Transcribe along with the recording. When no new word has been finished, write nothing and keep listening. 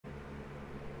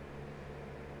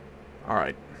All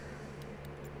right.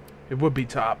 It would be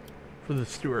top for the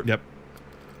steward. Yep.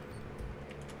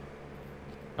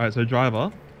 All right, so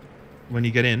driver, when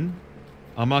you get in,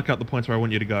 I'll mark out the points where I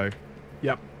want you to go.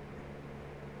 Yep.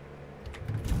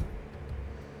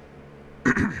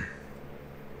 All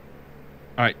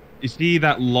right, you see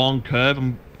that long curve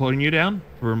I'm pulling you down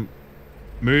from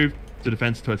move to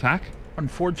defense to attack?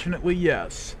 Unfortunately,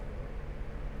 yes.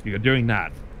 You're doing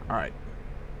that. All right.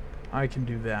 I can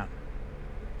do that.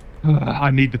 I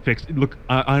need the fix. Look,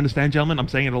 I understand, gentlemen. I'm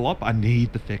saying it a lot, but I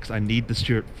need the fix. I need the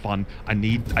Stuart fun. I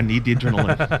need the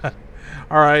adrenaline.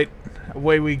 All right.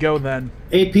 Away we go then.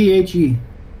 APHE.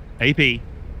 AP.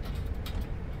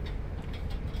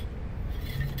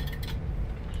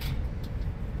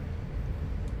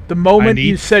 The moment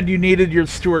you said you needed your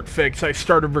Stuart fix, I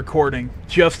started recording,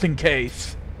 just in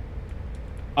case.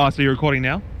 Oh, so you're recording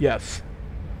now? Yes.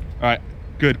 All right,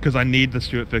 good, because I need the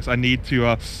Stuart fix. I need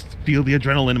to feel the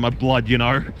adrenaline in my blood, you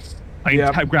know? I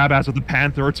need to grab ass with a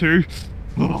panther or two.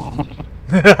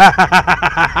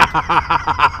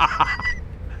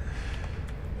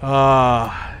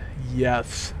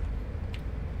 Yes.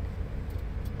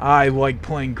 I like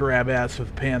playing grab ass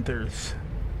with panthers.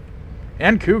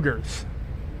 And cougars.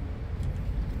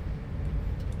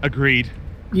 Agreed.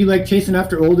 You like chasing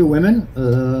after older women?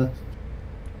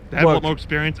 They have a lot more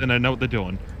experience and I know what they're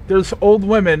doing. There's old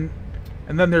women,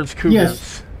 and then there's cougars.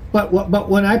 Yes, but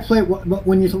when I play,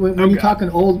 when you're talking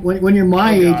old, when you're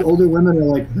my age, older women are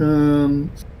like,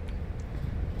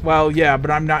 Well, yeah,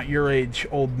 but I'm not your age,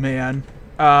 old man.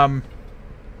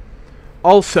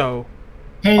 Also.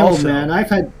 Hey, old man,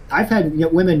 I've had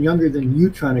women younger than you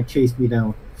trying to chase me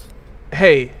down.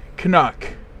 Hey, Canuck.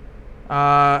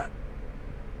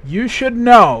 You should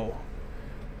know,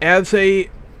 as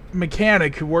a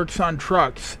mechanic who works on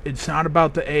trucks, it's not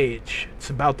about the age,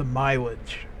 it's about the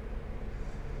mileage.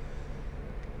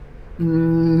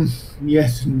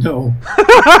 Yes and no.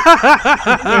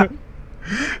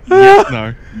 Yes,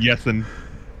 no. Yes and...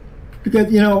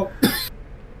 Because, you know,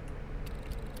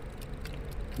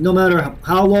 no matter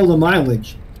how low the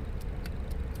mileage,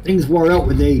 things wore out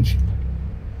with age.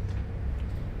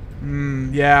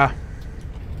 Yeah.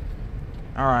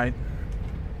 Alright.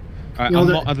 I'm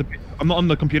not on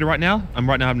the computer right now. I'm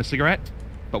right now having a cigarette.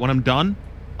 But when I'm done,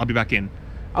 I'll be back in.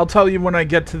 I'll tell you when I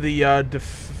get to the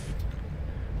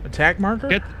attack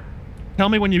marker. Tell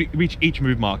me when you reach each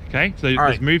move mark, okay? So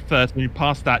just move first. When you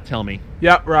pass that, tell me.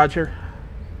 Yep, roger.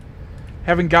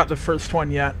 Haven't got the first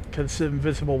one yet, because the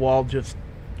invisible wall just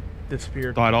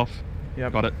disappeared. Died off.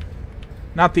 Yep. Got it.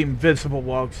 Not the invisible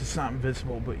wall, because it's not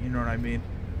invisible, but you know what I mean.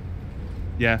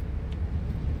 Yeah.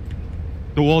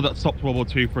 The wall that stopped World War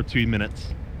II for 2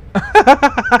 minutes.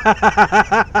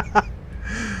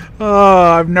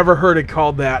 Oh, I've never heard it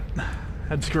called that.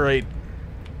 That's great.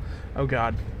 Oh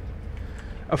god.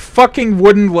 A fucking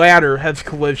wooden ladder has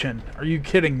collision. Are you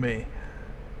kidding me?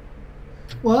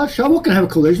 Well, a shovel can have a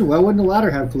collision. Why wouldn't a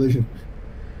ladder have collision?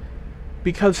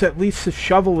 Because at least the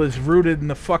shovel is rooted in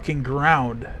the fucking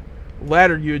ground.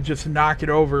 Ladder, you would just knock it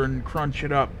over and crunch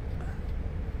it up.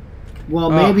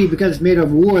 Well, maybe because it's made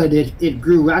of wood, it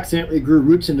accidentally grew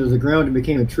roots into the ground and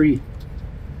became a tree.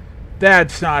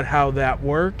 That's not how that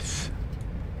works.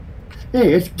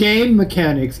 Hey, it's game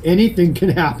mechanics. Anything can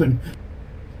happen.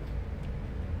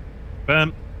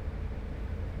 Alright,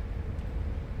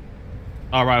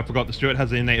 I forgot the Stuart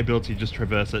has the innate ability to just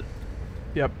traverse it.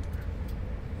 Yep.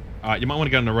 Alright, you might want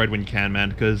to get on the road when you can, man,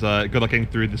 because good luck getting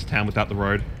through this town without the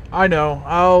road. I know.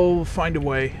 I'll find a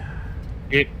way.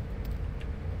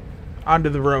 Onto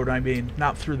the road, I mean.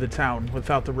 Not through the town.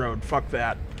 Without the road. Fuck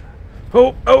that.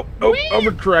 Oh!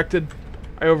 Overcorrected.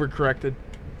 I overcorrected.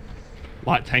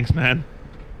 Light tanks, man.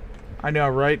 I know,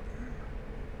 right?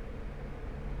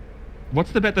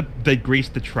 What's the bet that they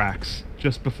greased the tracks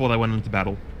just before they went into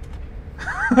battle?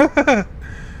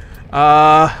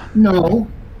 No.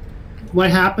 What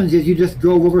happens is you just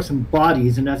drove over some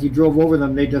bodies, and as you drove over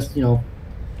them, they just, you know...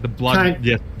 The blood,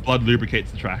 blood lubricates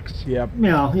the tracks. Yep.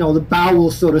 Yeah, you know, the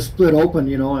bowels sort of split open,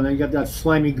 you know, and then you got that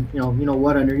slimy, you know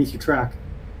what underneath your track.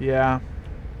 Yeah.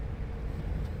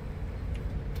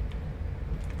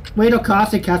 Wait till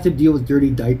Cossack has to deal with dirty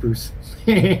diapers.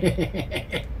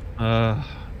 Don't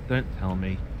tell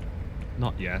me.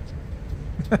 Not yet.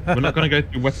 We're not going to go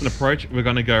through Western Approach, we're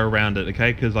going to go around it,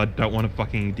 okay? Because I don't want to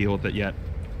fucking deal with it yet.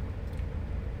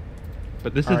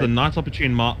 But this is a nice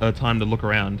opportune time to look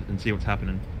around and see what's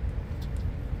happening.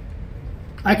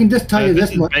 I can just tell you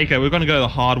this much. Baker, we're going to go the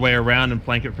hard way around and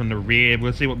flank it from the rear.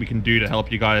 We'll see what we can do to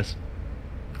help you guys.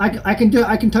 I can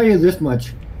tell you this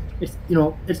much. It's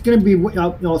it's going to be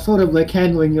sort of like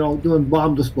handling doing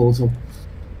bomb disposal.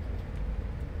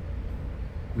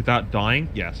 Without dying?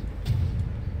 Yes.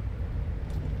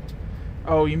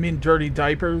 Oh, you mean dirty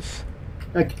diapers?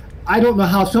 Like, I don't know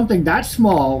how something that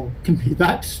small can be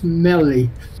that smelly.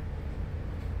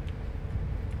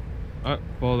 Alright,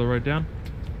 follow the road down.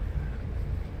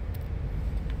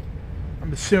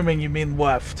 I'm assuming you mean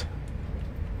left.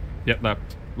 Yep,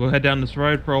 left. We'll head down this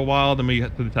road for a while, then we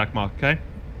get to the attack mark, okay?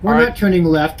 We're Alright. not turning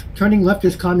left. Turning left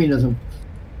is communism.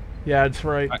 Yeah, that's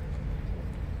right.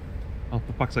 Oh,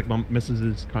 for fuck's sake, my missus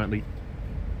is currently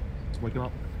waking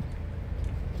up.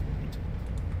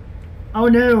 Oh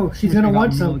no, she's gonna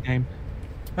want some. Game.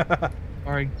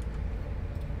 Sorry.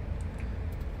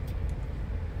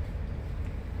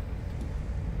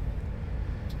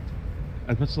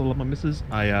 As much as I love my missus,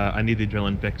 I need the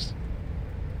adrenaline fix.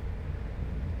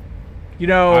 You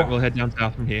know, Alright, we'll head down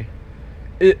south from here.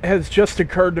 it has just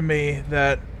occurred to me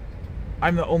that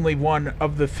I'm the only one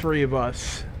of the three of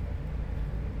us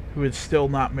who is still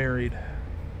not married.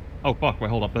 Oh fuck, wait,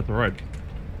 hold up, that's the road.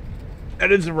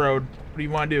 That is the road. What do you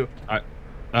want to do? Alright,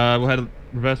 we'll head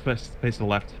reverse face to the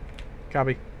left.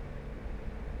 Copy.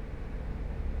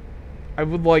 I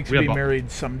would like to We be have married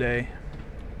someday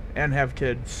and have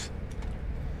kids.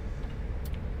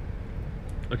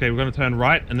 Okay, we're gonna turn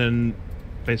right and then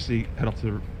basically head off to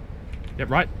the... Yep,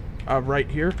 right. Right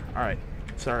here? Alright.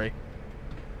 Sorry.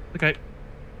 Okay.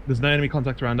 There's no enemy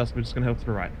contact around us, we're just gonna head off to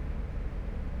the right.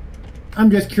 I'm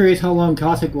just curious how long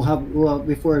Cossack will have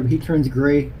before he turns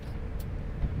gray.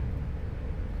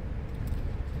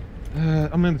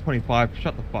 I'm in the 25,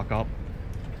 shut the fuck up.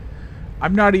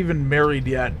 I'm not even married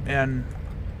yet, and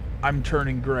I'm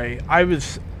turning gray. I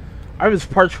was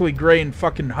partially gray in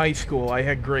fucking high school. I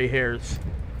had gray hairs.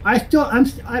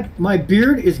 My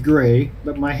beard is gray,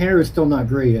 but my hair is still not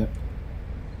gray yet.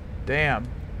 Damn.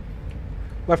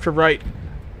 Left or right?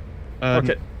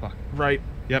 Okay. Fuck. Right.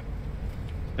 Yep.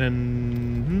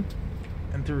 And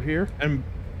through here? And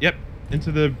yep,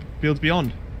 into the fields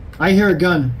beyond. I hear a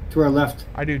gun to our left.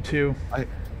 I do too.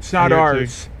 It's I not hear it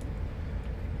ours. too.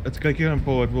 Let's go keep going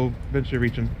forward. We'll eventually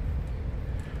reach him.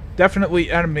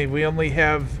 Definitely enemy. We only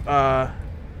have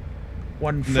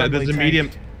one friendly There's a tank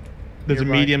medium. There's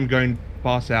nearby. a medium going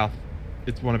far south.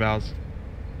 It's one of ours.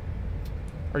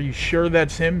 Are you sure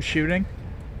that's him shooting?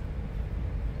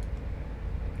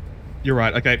 You're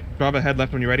right. Okay, drive ahead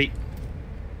left when you're ready.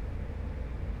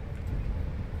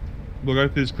 We'll go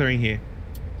through this clearing here.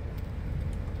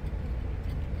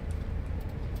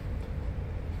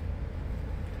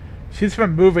 She's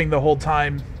been moving the whole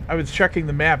time. I was checking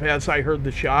the map as I heard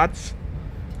the shots.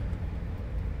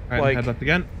 Alright, Like- head left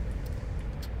again.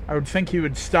 I would think he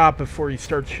would stop before he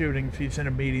starts shooting if he's in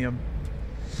a medium.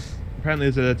 Apparently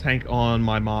there's a tank on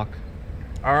my mark.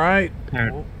 Alright,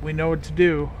 Alright. well, we know what to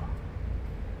do.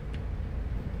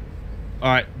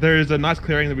 Alright, there's a nice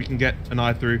clearing that we can get an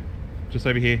eye through. Just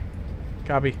over here.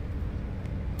 Copy.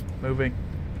 Moving.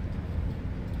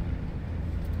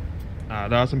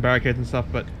 There are some barricades and stuff,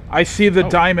 but... I see the Oh.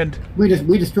 diamond. We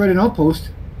destroyed an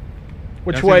outpost.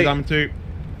 Which I see the way? diamond too.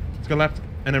 Let's go left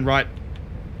and then right.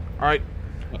 Alright,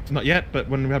 Not yet, but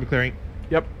when we have a clearing.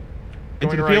 yep. Into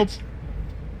Going the right. fields.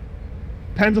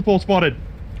 Panzerfall spotted.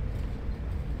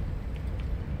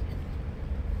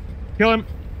 Kill him.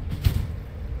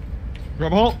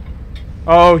 Grab a hole.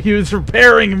 Oh, he was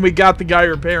repairing and we got the guy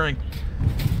repairing.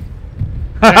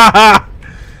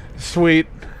 Sweet.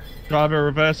 Driver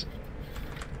reverse.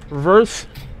 Reverse?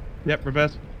 Yep,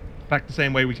 reverse. Back the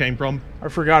same way we came from. I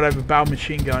forgot I have a bow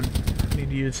machine gun. Need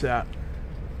to use that.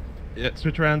 Yeah,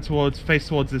 switch around face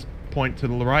towards this point to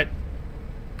the right.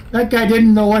 That guy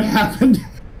didn't know what happened.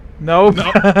 Nope.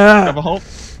 Nope. Grab a hole.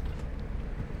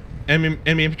 Enemy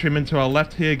infantryman to our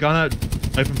left here. Gunner,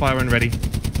 open fire when ready.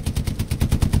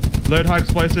 Load high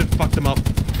explosive, fuck them up.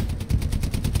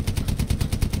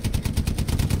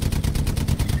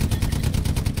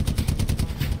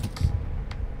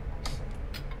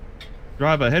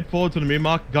 Driver, head forward to the moon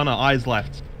mark. Gunner, eyes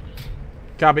left.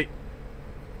 Copy.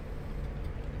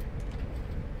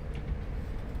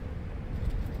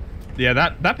 Yeah,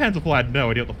 that Panzerfall had no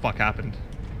idea what the fuck happened.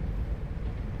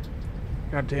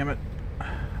 God damn it.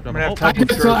 Grab gonna a have hole.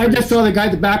 to- I just saw the guy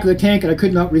at the back of the tank and I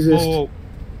could not resist. Whoa,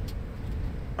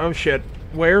 Oh shit.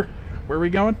 Where? Where are we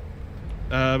going?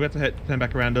 we have to turn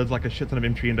back around. There's like a shit ton of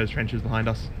infantry in those trenches behind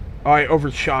us. Oh, I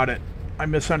overshot it. I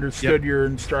misunderstood your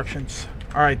instructions.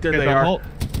 Alright, there Okay, they grab a are. hole.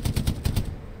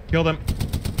 Kill them.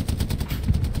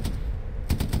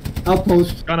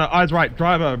 Outpost. Gunner, eyes right.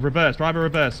 Driver, reverse. Driver,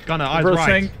 reverse. Gunner, eyes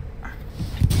Reversing. right.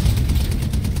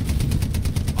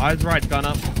 Eyes right,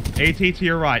 Gunner. AT to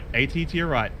your right. AT to your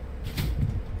right.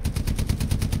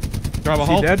 Driver, Is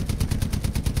he hold. dead?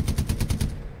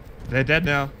 They're dead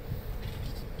now.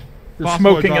 They're Fast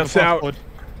smoking forward, us driver, out. fast forward.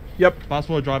 Yep. Fast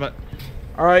forward, driver.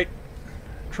 All right.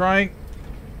 Trying.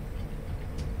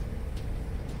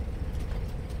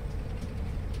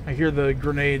 I hear the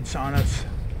grenades on us.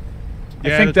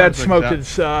 Yeah, I think the that tank's smoke out.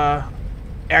 is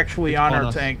actually It's on on our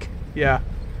us. tank. Yeah.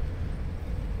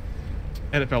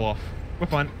 And it fell off. We're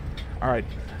fine. All right.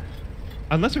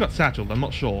 Unless we got satcheled, I'm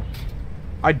not sure.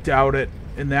 I doubt it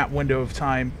in that window of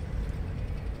time.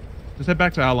 Just head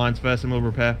back to our lines first and we'll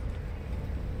repair.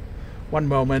 One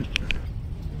moment.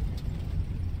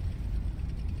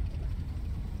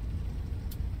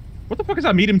 What the fuck is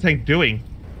that medium tank doing?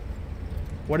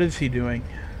 What is he doing?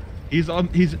 He's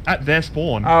at their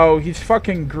spawn. Oh, he's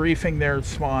fucking griefing their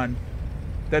spawn.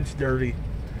 That's dirty.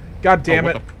 God damn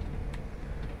what it. the-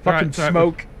 Fucking It's alright,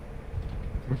 smoke.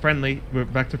 We're friendly. We're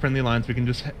back to friendly lines. We can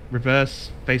just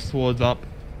reverse, face towards up,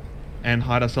 and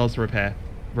hide ourselves to repair.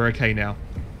 We're okay now.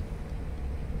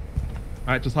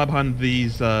 Alright, just hide behind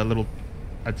these little,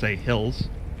 I'd say, hills.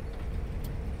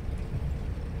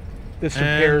 This And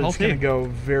repair is hold going to team. go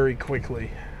very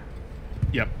quickly.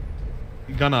 Yep.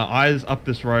 Gonna eyes up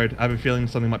this road. I have a feeling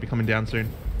something might be coming down soon.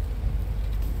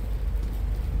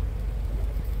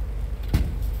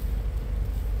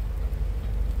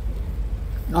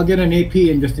 I'll get an AP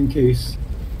in just in case.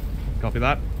 Copy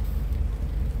that.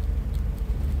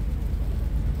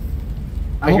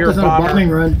 I hope hear there's a not a bomber. bombing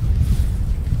run.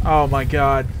 Oh my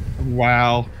god.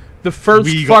 Wow. The first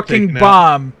We got fucking taken out.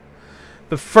 bomb.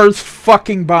 The first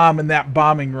fucking bomb in that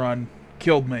bombing run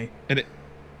killed me.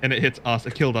 And it hits us.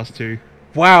 It killed us too.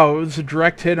 Wow, it was a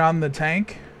direct hit on the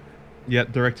tank? Yeah,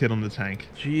 direct hit on the tank.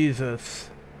 Jesus.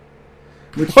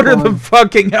 Which What are the one?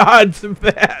 fucking odds of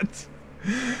that?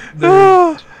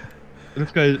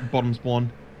 Let's go bottom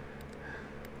spawn.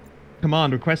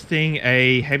 Command requesting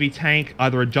a heavy tank,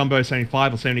 either a jumbo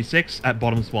 75 or 76 at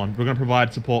bottom spawn. We're going to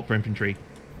provide support for infantry.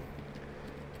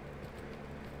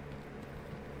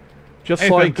 Just Hey,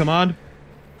 like, command.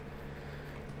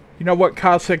 you know what,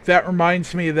 Cossack? That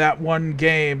reminds me of that one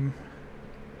game.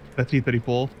 The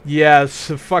T-34. Yes,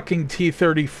 the fucking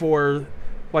T-34.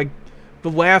 Like, the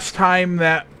last time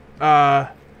that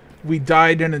we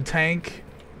died in a tank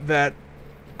that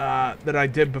that I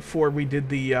did before we did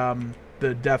the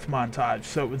death montage.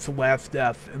 So it was the last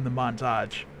death in the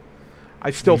montage. I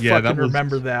still Yeah, that fucking was-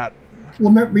 remember that.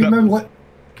 Well, remember what?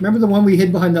 Remember the one we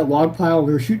hid behind that log pile?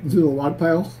 We were shooting through the log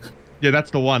pile. Yeah,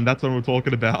 that's the one. That's what we're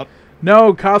talking about.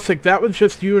 No, Cossack, that was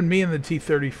just you and me in the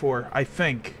T-34, I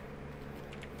think.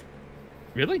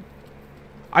 Really?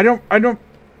 I don't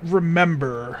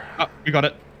remember. Oh, we got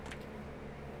it.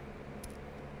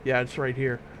 Yeah, it's right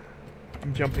here.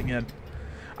 I'm jumping in.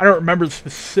 I don't remember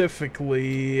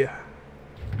specifically.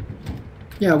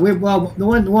 Yeah, well, the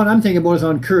one I'm thinking about is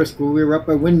on Kursk, where we were up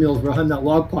by windmills behind that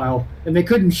log pile, and they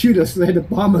couldn't shoot us; so they had to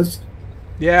bomb us.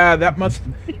 Yeah, that must.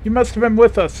 You must have been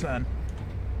with us then.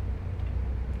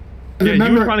 Yeah, you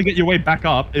Remember- were trying to get your way back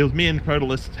up. It was me and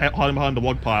Codalist hiding behind the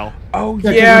log pile. Oh Yeah,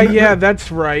 'cause yeah, remember- yeah,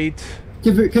 that's right.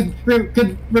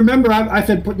 Because remember, I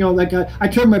said, you know, like I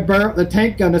turned the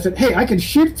tank gun. I said, "Hey, I can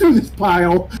shoot through this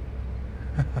pile."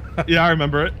 Yeah, I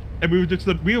remember it. And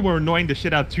we were annoying the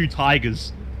shit out of two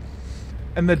tigers.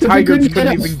 And the But we tigers couldn't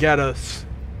couldn't get us. even get us.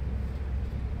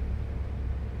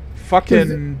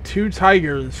 Fucking two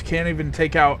tigers can't even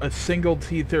take out a single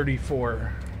T-34.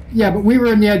 Yeah, but we were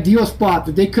in the ideal spot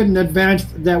that they couldn't advance,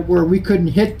 that where we couldn't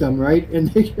hit them, right? And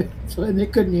they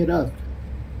couldn't hit us.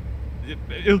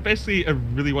 It was basically a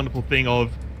really wonderful thing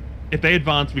of, if they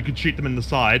advanced, we could shoot them in the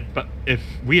side, but if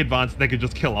we advanced, they could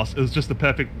just kill us. It was just the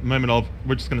perfect moment of,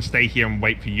 we're just going to stay here and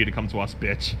wait for you to come to us,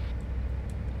 bitch.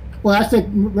 Well, that's like,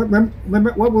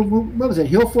 remember what was it?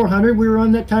 Hill 400. We were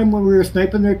on that time when we were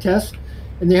sniping their tests,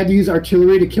 and they had to use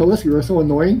artillery to kill us. We were so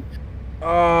annoying.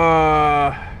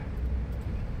 That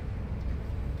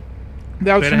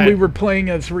was Straight when ahead. we were playing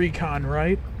as Recon,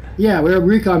 right? Yeah, we were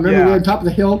recon. Remember, Yeah. we were on top of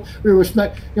the hill. We were,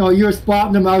 you were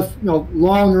spotting them. I was,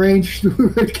 long range. We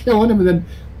were killing them, and then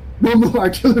boom,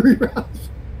 artillery rounds.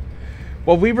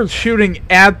 Well, we were shooting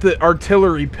at the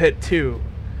artillery pit too.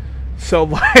 So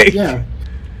like, Yeah.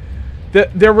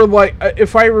 there were like,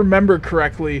 if I remember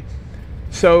correctly,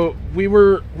 so we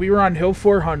were on Hill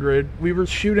 400. We were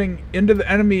shooting into the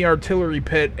enemy artillery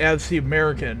pit as the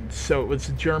Americans. So it was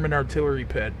the German artillery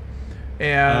pit.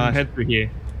 And Head through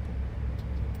here.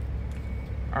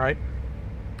 all right.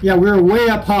 Yeah, we were way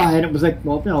up high, and it was like,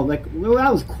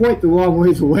 that was quite the long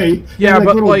ways away. Yeah, There were,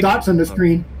 but, little like- dots on the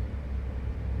screen.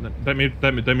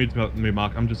 Don't move,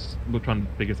 Mark. I'm just trying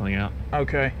to figure something out.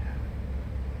 Okay.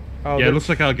 Oh, Yeah, it that's- looks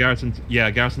like our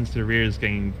garrisons to the rear is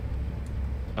getting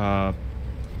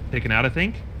taken out, I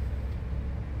think.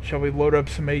 Shall we load up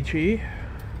some HE?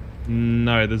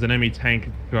 No, there's an enemy tank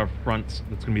to our front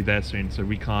that's going to be there soon, so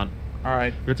we can't. All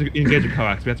right. We have to engage a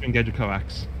coax. We have to engage a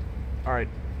coax. All right.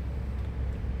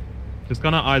 Just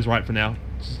gunner eyes right for now.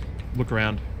 Just look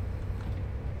around.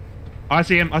 I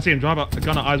see him. I see him. Driver.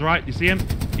 Gunner eyes right. You see him?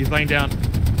 He's laying down.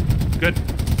 Good.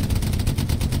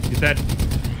 He's dead.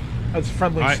 That's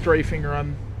friendly strafing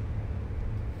run.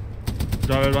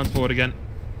 Driver runs forward again.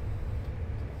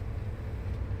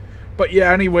 But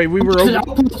yeah, anyway, we were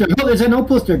There's an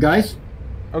outpost there, guys.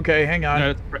 Okay, hang on.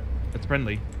 No, it's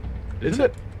friendly. Is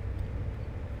it?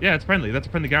 Yeah, it's friendly. That's a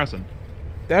friendly garrison.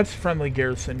 That's friendly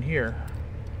garrison here.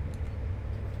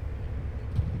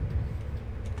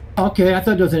 Okay, I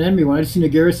thought there was an enemy one. I just seen a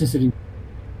garrison sitting.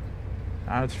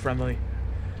 Ah, it's friendly.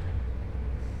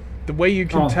 The way you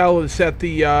can tell is that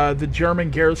the German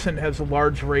garrison has a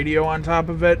large radio on top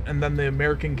of it, and then the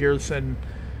American garrison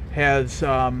has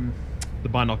the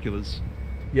binoculars.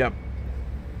 Yep.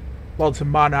 Well, it's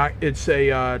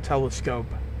a telescope,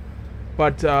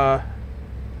 but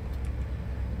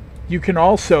you can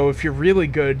also, if you're really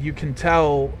good, you can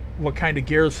tell what kind of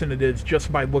garrison it is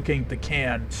just by looking at the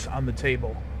cans on the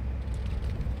table.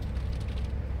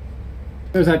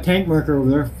 There's that tank marker over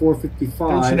there,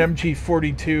 455. There's an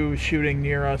MG42 shooting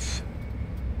near us.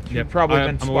 You've probably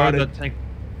been spotted.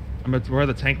 I'm aware of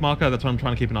the tank marker. That's what I'm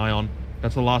trying to keep an eye on.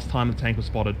 That's the last time the tank was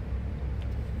spotted.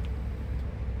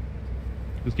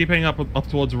 Just keep heading up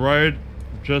towards the road.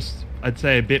 Just, I'd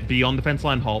say, a bit beyond the fence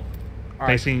line. Halt.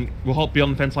 Facing. We'll halt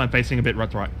beyond the fence line, facing a bit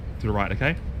to the right.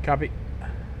 Okay. Copy.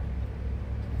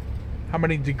 How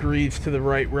many degrees to the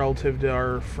right relative to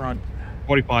our front?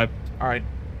 45. All right.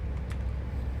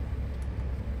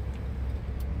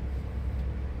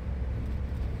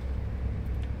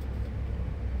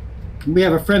 We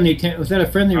have a friendly tank. Was that a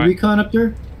friendly recon up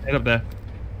there? Head up there.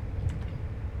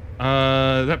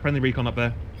 That friendly recon up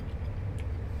there.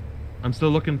 I'm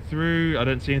still looking through. I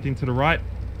don't see anything to the right.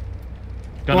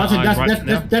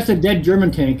 That's a dead German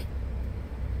tank.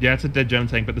 Yeah, it's a dead German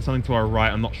tank, but there's something to our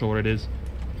right. I'm not sure what it is.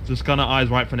 Just gunner eyes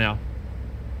right for now.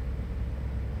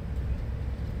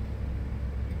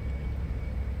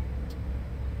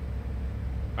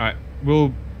 Alright,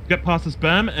 we'll get past this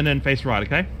berm and then face right,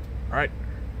 okay? Alright.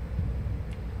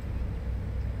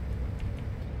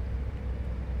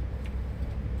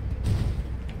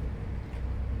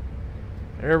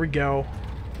 There we go.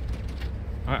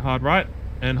 Alright, hard right,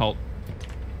 and halt.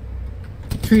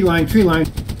 Tree line, tree line.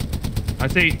 I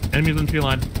see, enemies on the tree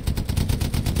line.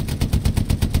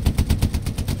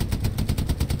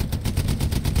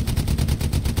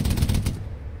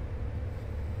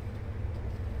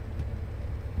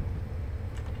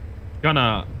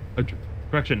 Gunner,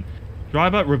 correction.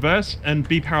 Driver, reverse and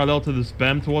be parallel to this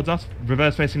berm towards us.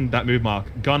 Reverse facing that move mark.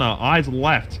 Gunner, eyes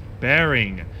left,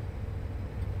 bearing.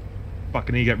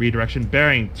 Fucking need to get redirection.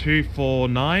 Bearing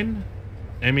 249.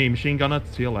 Enemy machine gunner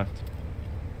to your left.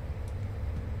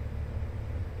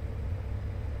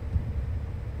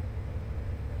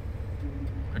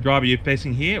 Driver, are you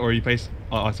facing here or are you facing...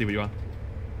 Oh, I see where you are.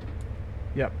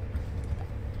 Yep.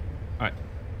 Alright.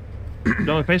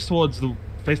 Driver, face towards the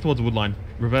wood line.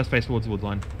 Reverse face towards the wood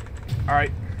line.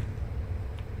 Alright.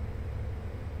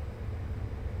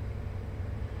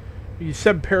 You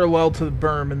said parallel to the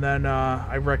berm, and then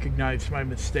I recognized my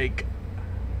mistake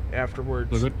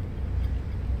afterwards. Look good.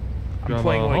 I'm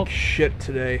playing like shit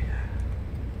today.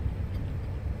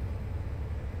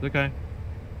 It's okay.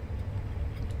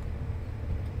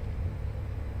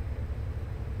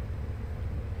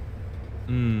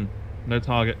 No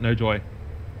target, no joy.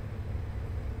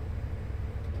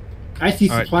 I see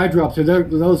supply drops. Are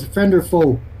those friend or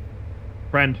foe?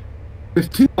 Friend. There's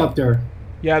two up there.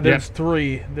 Yeah, there's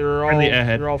three.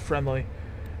 They're all friendly.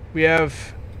 We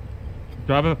have...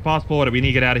 Driver, fast forward. We need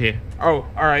to get out of here. Oh,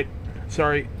 alright.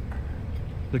 Sorry.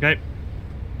 Okay.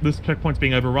 This checkpoint's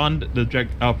being overrun.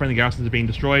 Our friendly garrisons are being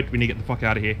destroyed. We need to get the fuck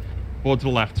out of here. Forward to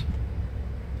the left.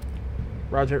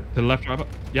 Roger. To the left, driver.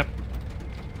 Yep.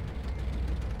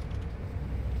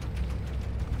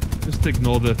 Just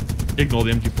ignore the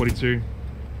MG42.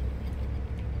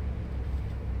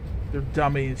 They're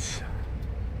dummies.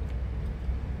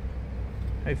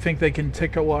 I think they can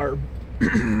tickle our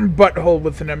butthole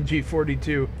with an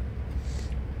MG42.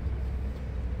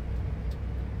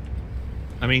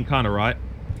 I mean, kind of right.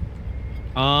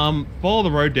 Follow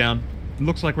the road down.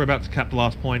 Looks like we're about to cap the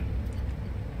last point.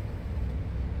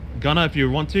 Gunner, if you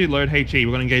want to, load HE.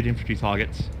 We're going to engage infantry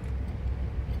targets.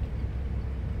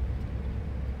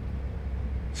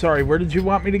 Sorry, where did you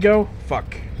want me to go?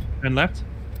 Fuck. And left.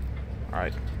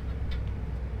 Alright.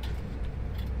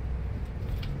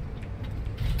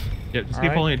 Yep, just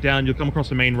keep following it down. You'll come across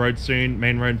the main road soon.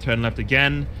 Main road, turn left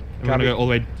again. And we're gonna go all the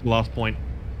way to the last point.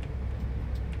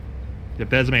 Yep,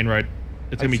 there's the main road.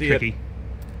 It's gonna be tricky.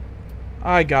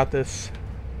 I got this.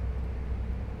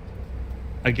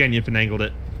 Again, you finagled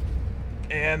it.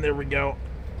 And there we go.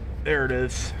 There it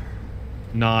is.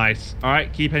 Nice. All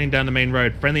right, keep heading down the main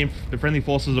road. The friendly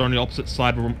forces are on the opposite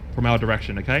side from our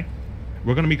direction. Okay,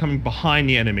 we're going to be coming behind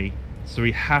the enemy, so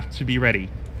we have to be ready.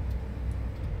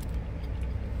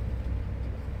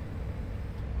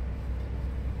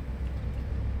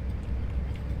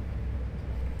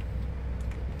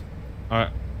 All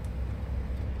right.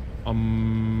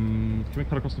 Can we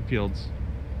cut across the fields?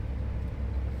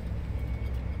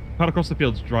 Cut across the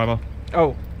fields, driver.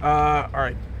 Oh, all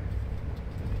right.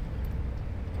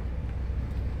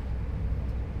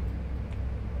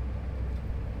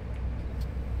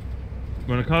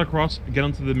 We're going to cut across, get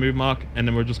onto the move mark, and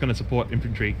then we're just going to support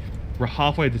infantry. We're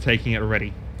halfway to taking it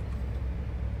already.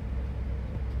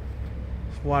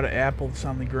 There's a lot of apples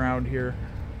on the ground here.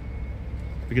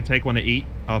 We could take one to eat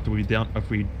after we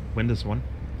win this one.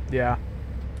 Yeah.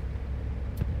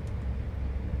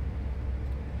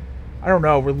 I don't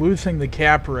know. We're losing the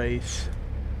cap race.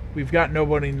 We've got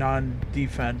nobody on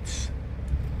defense.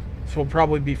 So we'll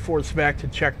probably be forced back to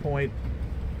checkpoint.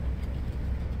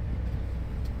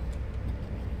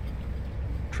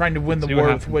 Trying to win the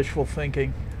war with wishful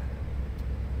thinking.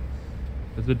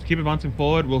 As we keep advancing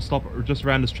forward, we'll stop just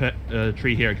around this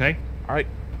tree here, okay? Alright.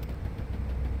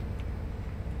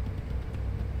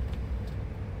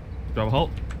 Drive a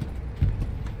halt.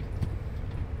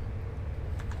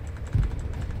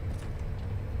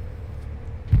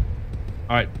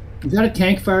 Alright. Is that a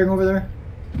tank firing over there?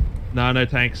 No, no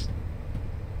tanks.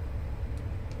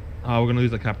 Oh, we're gonna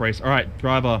lose the cap race. Alright,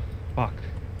 driver. Fuck.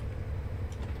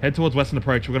 Head towards western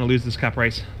approach. We're gonna lose this cap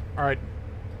race. Alright.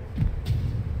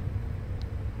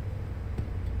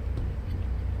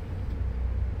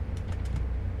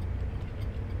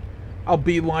 I'll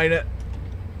beeline it.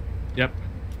 Yep.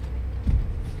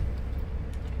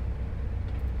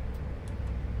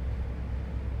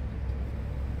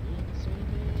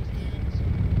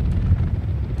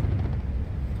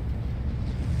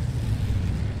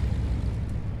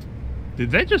 Did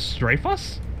they just strafe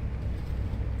us?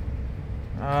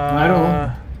 I don't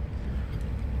know.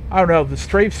 I don't know. The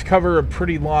strafes cover a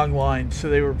pretty long line, so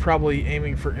they were probably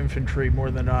aiming for infantry more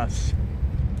than us.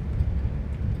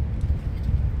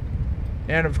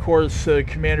 And of course,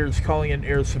 commander's calling in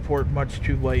air support much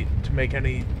too late to make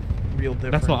any real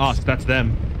difference. That's not us, that's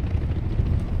them.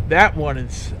 That one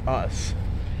is us.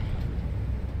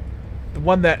 The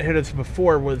one that hit us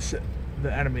before was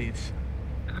the enemies.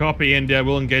 Copy, India.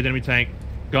 We'll engage enemy tank.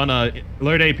 Gonna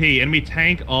load AP. Enemy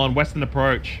tank on western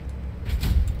approach.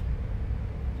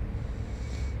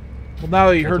 Well, now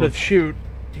that he heard us shoot,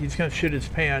 he's gonna shit his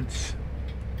pants.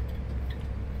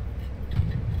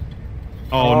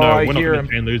 Oh no, we're not gonna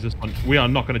chain lose this one. We are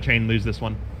not gonna chain lose this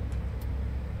one.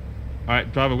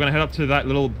 Alright, driver, we're gonna head up to that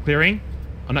little clearing.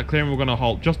 On that clearing, we're gonna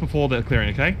halt just before the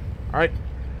clearing, okay? Alright.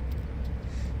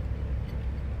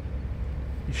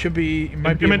 You should be. You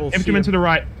might be able to see infantrymen to the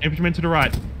right. Infantrymen to the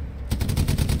right.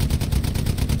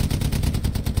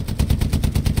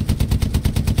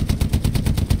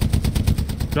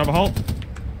 Driver, halt.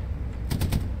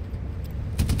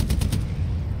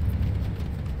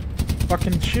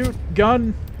 Fucking shoot,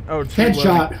 gun. Oh, it's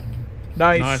headshot.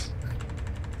 Nice.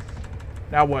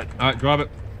 Now what? Alright, driver.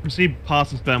 Proceed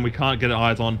past this bend. We can't get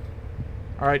eyes on.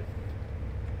 Alright.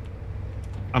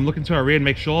 I'm looking to our rear and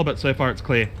make sure, but so far it's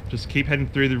clear. Just keep heading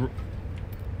through the...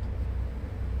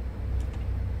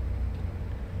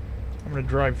 I'm gonna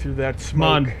drive through that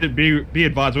smoke. Come on, be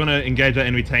advised. We're gonna engage that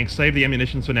enemy tank. Save the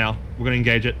ammunition for now. We're gonna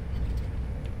engage it.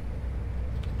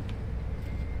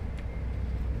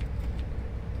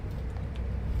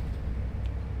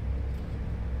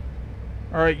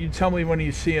 Alright, you tell me when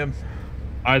you see him.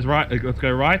 Eyes right. Let's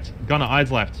go right. Gunner, eyes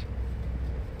left.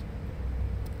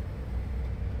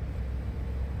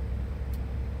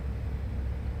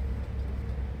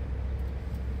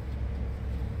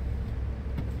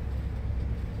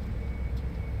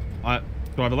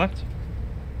 Driver left.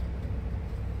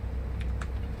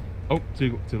 Oh,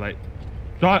 too late.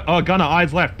 Oh, gunner,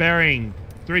 eyes left. Bearing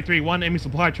 331. Enemy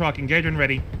supply truck. Engage and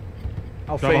ready.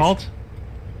 I'll driver face. halt.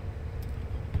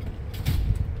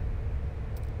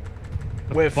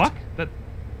 Whiffed. Fuck? That.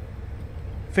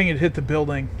 I think it hit the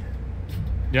building.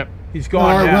 Yep. He's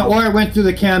gone now. Or it went through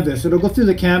the canvas. It'll go through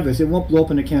the canvas. It won't blow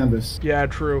up in the canvas. Yeah,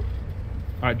 true.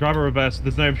 Alright, driver reverse.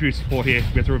 There's no infantry support here.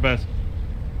 We have to reverse.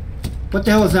 What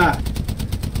the hell is that?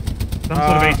 Some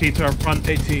sort of AT to our front.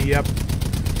 AT, yep.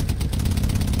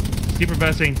 Keep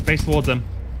reversing. Face towards them.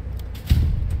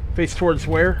 Face towards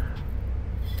where?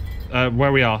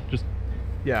 where we are. Just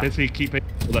Yeah. basically keep it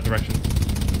in that direction.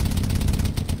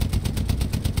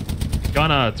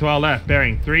 Gunner, to our left,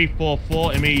 bearing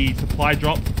 344, enemy supply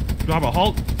drop. Driver,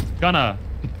 halt. Gunner,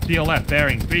 to your left,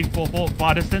 bearing 344,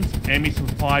 far distance, enemy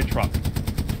supply truck.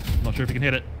 Not sure if you can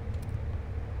hit it.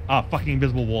 Ah, fucking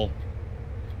invisible wall.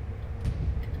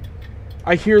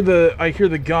 I hear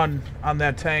the gun on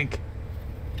that tank.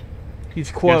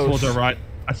 He's close. Yeah, towards our right.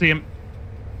 I see him.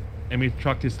 Enemy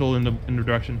truck is still in the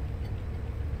direction.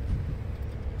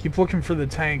 Keep looking for the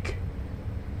tank.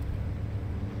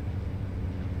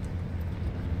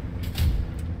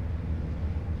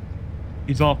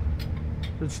 He's off.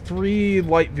 There's 3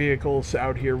 light vehicles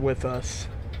out here with us.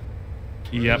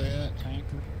 Yep.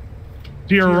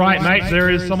 To your right, mate, there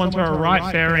is someone to our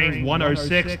right bearing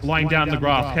 106 lying down the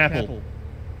grass. Careful.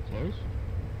 Close?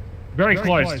 Very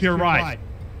close, to your right.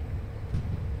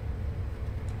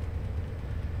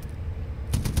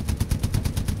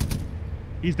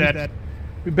 He's dead.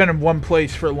 We've been in one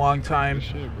place for a long time. Good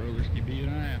shit, bro. Let's keep beating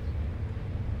ass.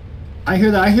 I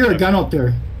hear that. I hear a gun out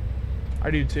there.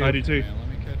 I do too. I do too. Man, let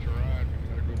me catch a ride.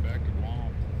 We gotta go back to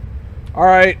Guam.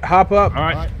 Alright, hop up.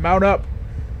 Alright. Mount up.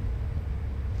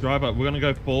 Driver, we're gonna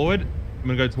go forward. I'm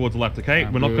gonna go towards the left, okay?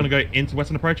 I'm we're not good. gonna go into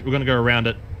western approach, we're gonna go around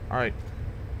it. Alright.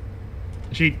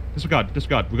 Disregard.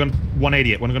 We're gonna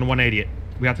 180 it. We're gonna 180 it.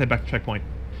 We have to head back to checkpoint.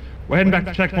 We're heading back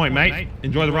to checkpoint, mate.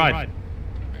 Enjoy the ride.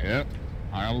 Yep.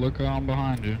 I'll look on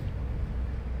behind you.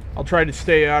 I'll try to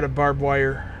stay out of barbed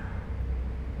wire.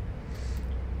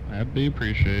 That'd be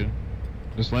appreciated.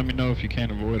 Just let me know if you can't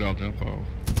avoid, I'll jump off.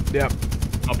 Yep.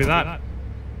 Copy that.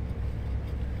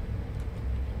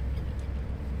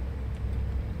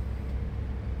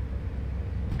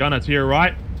 Gunner to your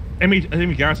right.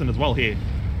 Enemy garrison as well here.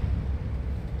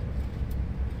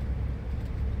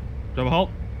 Driver halt.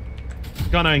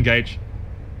 Gunner engage.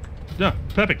 Yeah,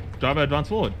 perfect. Driver advance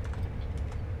forward.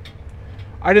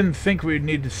 I didn't think we'd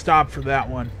need to stop for that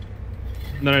one.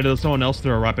 No, there's someone else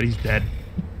to our right, but he's dead.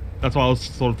 That's why I was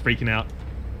sort of freaking out.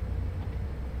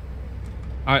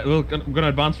 Alright, we're gonna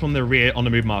advance from the rear on the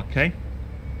move mark, okay?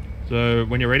 So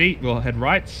when you're ready, we'll head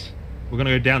right. We're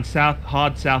gonna go down south,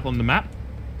 hard south on the map.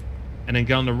 And then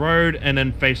go on the road and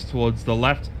then face towards the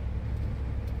left.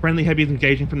 Friendly heavies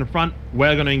engaging from the front.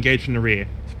 We're gonna engage from the rear.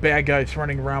 There's bad guys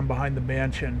running around behind the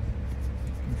mansion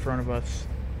in front of us.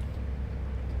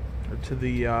 Or to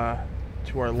the,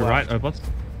 to our To left. right, over.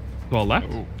 To our left.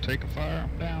 Oh, take a fire.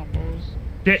 I'm down, boys.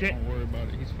 Shit. Don't worry about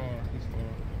it. He's far. He's far.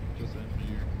 Just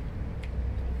engineer.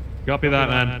 Copy that,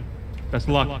 man. Best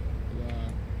of luck. Goodbye.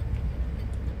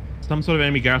 Some sort of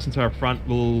enemy garrison to our front.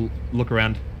 We'll look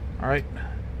around. Alright.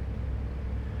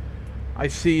 I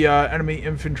see enemy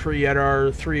infantry at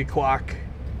our 3 o'clock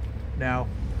now.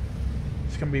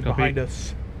 It's gonna be Copy. behind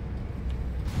us.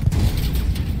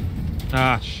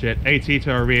 Ah, shit. AT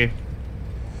to our rear.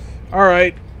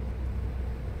 Alright.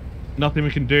 Nothing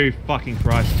we can do. Fucking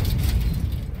Christ.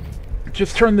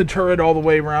 Just turn the turret all the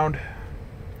way around.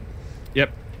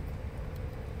 Yep.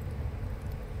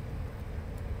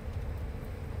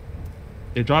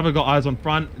 The driver got eyes on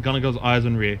front, gunner got eyes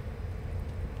on rear.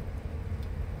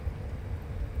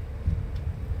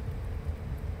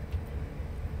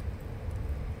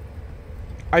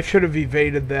 I should have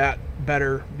evaded that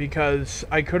better because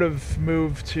I could have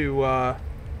moved to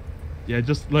Yeah,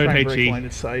 just load try and break HE. line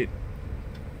of sight.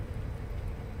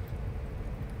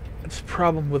 That's the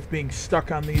problem with being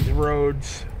stuck on these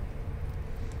roads.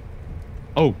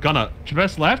 Oh, gunner.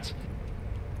 Traverse left.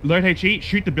 Load HE.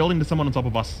 Shoot the building to someone on top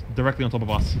of us. Directly on top of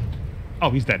us. Oh,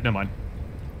 he's dead. Never mind.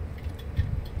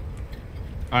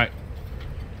 Alright.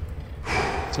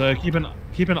 So keep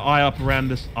an eye up around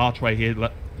this archway here.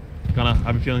 Gunner, I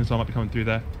have a feeling someone might be coming through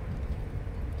there.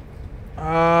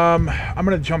 I'm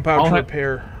gonna jump out I'll to ha-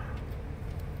 repair.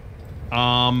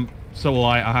 So will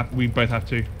I. We both have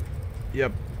to.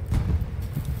 Yep.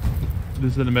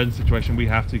 This is an emergency situation. We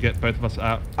have to get both of us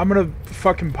out. I'm gonna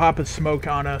fucking pop a smoke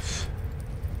on us.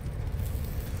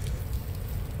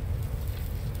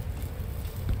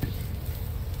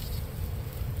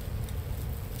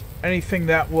 Anything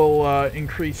that will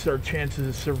increase our chances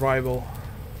of survival.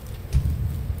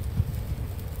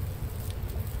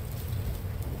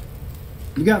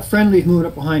 We got friendlies moving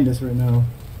up behind us right now.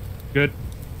 Good.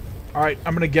 Alright,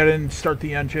 I'm gonna get in and start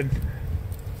the engine.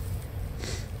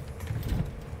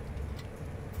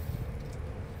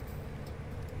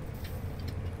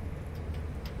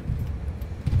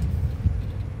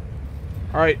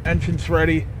 Alright, engine's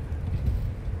ready.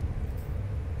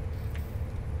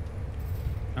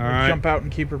 Alright. Jump out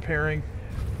and keep repairing.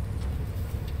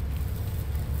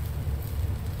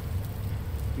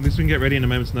 At least we can get ready in a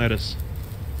moment's notice.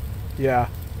 Yeah.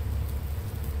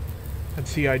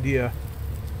 That's the idea.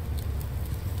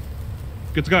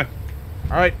 Good to go.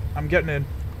 Alright, I'm getting in.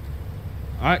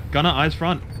 Alright, gunner, eyes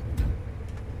front.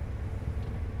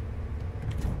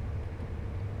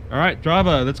 Alright,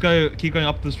 driver, let's go. Keep going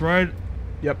up this road.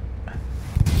 Yep.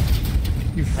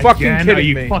 You fucking Again? kidding Are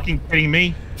you me? fucking kidding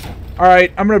me?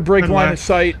 Alright, I'm gonna break Turn line left. of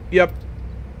sight. Yep.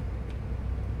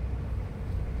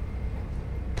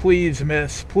 Please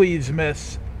miss. Please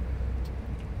miss.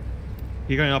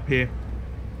 Keep going up here.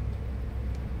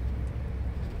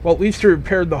 Well, at least we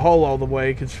repaired the hull all the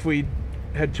way, because if we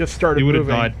had just started You would have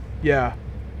moving... died. Yeah.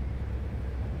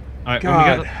 Alright,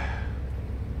 God.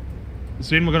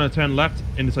 Soon we're going to turn left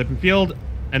in this open field,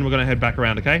 and we're going to head back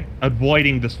around, okay?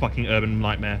 Avoiding this fucking urban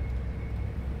nightmare.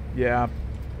 Yeah.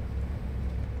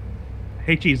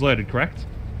 HE's loaded, correct?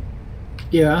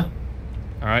 Yeah.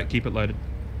 Alright, keep it loaded.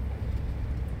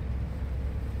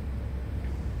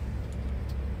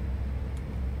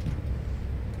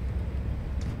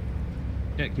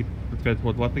 Yeah, let's go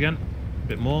towards left again. A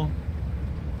bit more.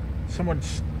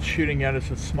 Someone's shooting at us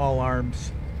with small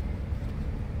arms.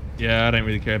 Yeah, I don't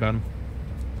really care about him.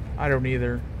 I don't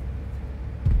either.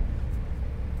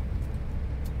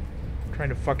 Trying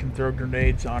to fucking throw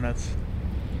grenades on us.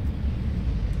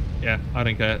 Yeah, I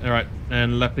don't care. Alright,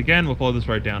 and left again, we'll follow this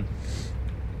road down.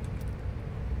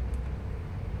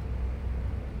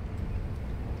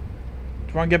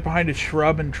 Do you want to get behind a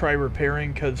shrub and try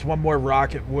repairing? Because one more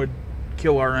rocket would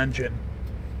kill our engine.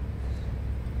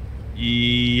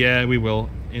 Yeah, we will.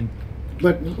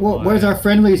 But where's our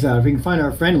friendlies at? If we can find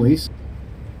our friendlies.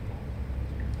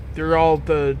 They're all at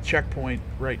the checkpoint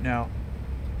right now.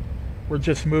 We're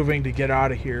just moving to get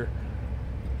out of here.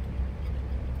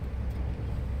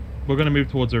 We're going to move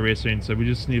towards the rear soon, so we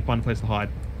just need to find a place to hide.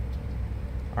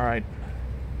 Alright.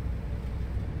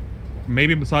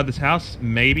 Maybe beside this house,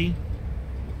 maybe.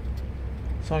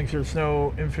 As long as there's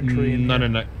no infantry in No, here.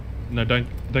 no, no. No, don't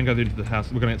go into the house.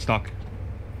 We're going to get stuck.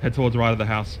 Head towards the right of the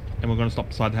house, and we're going to stop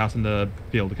beside the house in the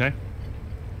field, okay?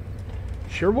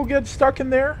 Sure we'll get stuck in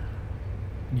there?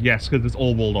 Yes, because it's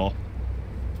all walled off.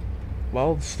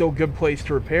 Well, it's still a good place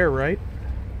to repair, right?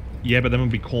 Yeah, but then we'll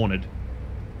be cornered.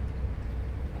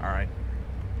 Alright.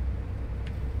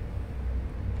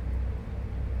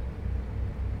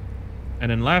 And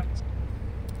then left.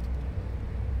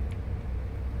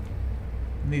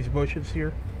 In these bushes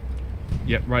here?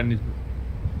 Yep, right in these...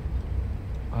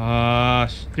 Ah,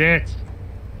 shit!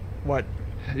 What?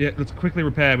 Yeah, let's quickly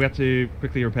repair. We have to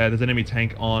quickly repair. There's an enemy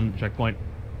tank on checkpoint.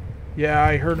 Yeah,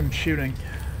 I heard him shooting.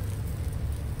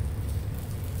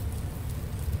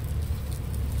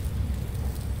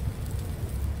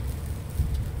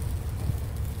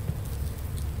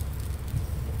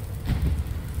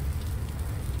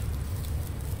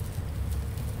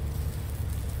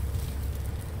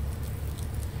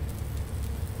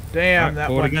 Damn, Alright, that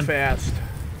forward went again. fast.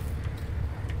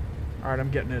 Alright,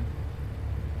 I'm getting it.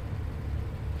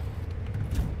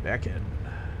 Back in.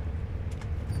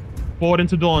 Forward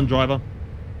into dawn, driver.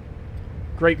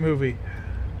 Great movie.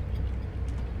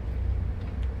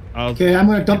 Okay, I'm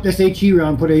gonna dump this HE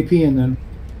round, put AP in then.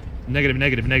 Negative,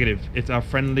 negative, negative. It's our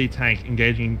friendly tank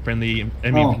engaging friendly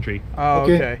enemy Oh. infantry. Oh,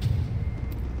 Okay. okay.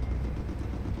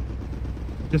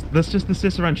 Let's just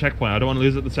assist around checkpoint. I don't want to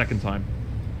lose it the second time.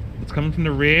 It's coming from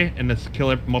the rear, and let's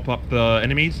mop up the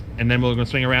enemies, and then we're going to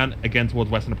swing around again towards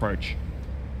western approach.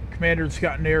 Commander's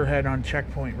got an airhead on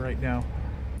checkpoint right now.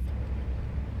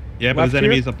 Yeah, but Left there's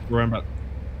here? enemies up around about...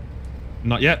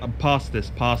 Not yet. Past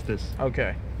this. Past this.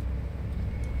 Okay.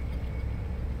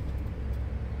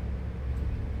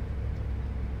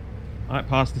 Alright,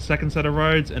 past the second set of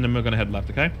roads, and then we're going to head left,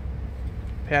 okay?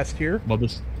 Past here? Well,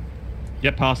 this...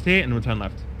 Yep, past here, and we'll turn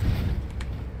left.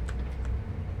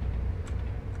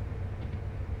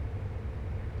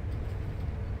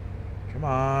 Come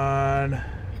on.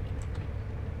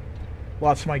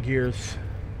 Lost my gears.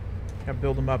 Gotta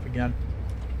build them up again.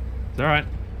 It's alright.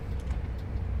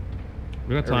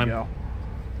 We got There time. we go.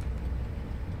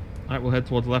 Alright, we'll head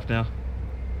towards the left now.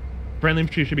 Friendly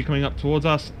infantry should be coming up towards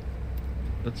us.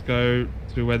 Let's go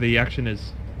to where the action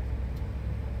is.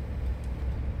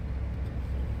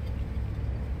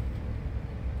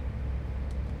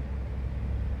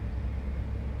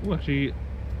 Oh, actually,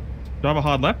 drive a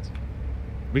hard left.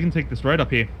 We can take this road up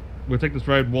here. We'll take this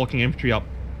road walking infantry up.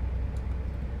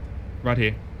 Right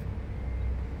here.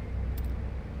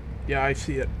 Yeah, I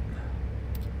see it.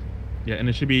 Yeah, and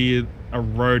there should be a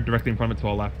road directly in front of it to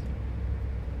our left.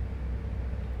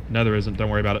 No, there isn't. Don't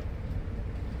worry about it.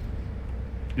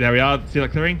 There we are. See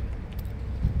that clearing?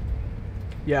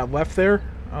 Yeah, left there?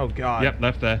 Oh, God. Yep,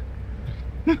 left there.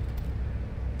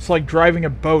 It's like driving a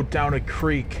boat down a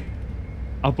creek.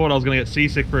 I thought I was going to get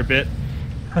seasick for a bit.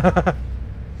 Alright,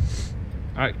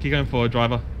 keep going forward,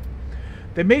 driver.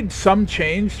 They made some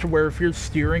change to where if you're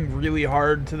steering really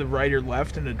hard to the right or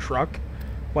left in a truck,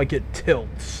 like it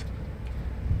tilts.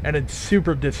 And it's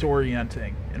super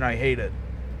disorienting, and I hate it.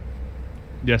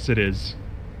 Yes, it is.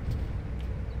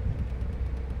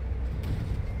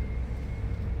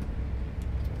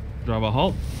 Driver,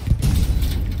 halt.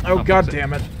 Oh, god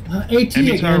damn it. AT Enemy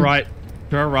again. turn right.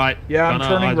 Turn right. Yeah, I'm Gunner,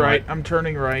 turning eyes right. I'm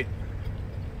turning right.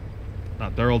 No,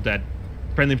 they're all dead.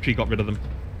 Friendly infantry got rid of them.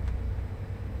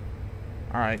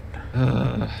 Alright.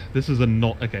 This is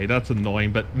okay, that's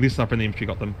annoying, but at least our friendly infantry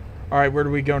got them. Alright, where do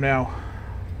we go now?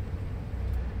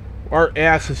 Our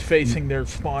ass is facing their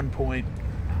spawn point.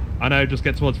 I know, just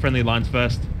get towards friendly lines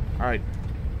first. Alright.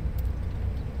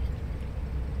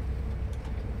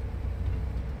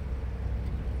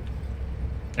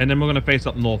 And then we're going to face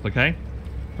up north, okay?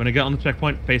 We're going to get on the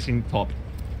checkpoint facing top.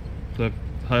 So,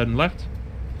 turn left.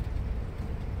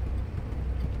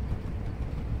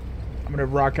 I'm gonna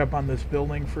rock up on this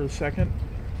building for a second.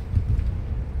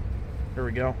 There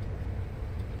we go.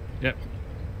 Yep.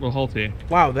 We'll halt here.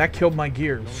 Wow, that killed my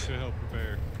gears. Don't help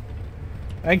prepare.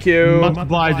 Thank you. Much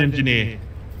obliged, engineer.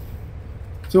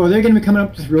 So are they going to be coming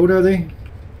up this road, are they?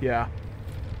 Yeah.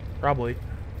 Probably.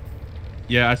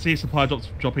 Yeah, I see supply drops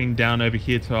dropping down over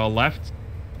here to our left.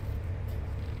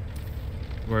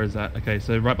 Where is that? Okay,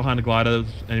 so right behind the gliders,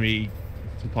 enemy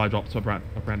supply drops up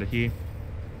around here.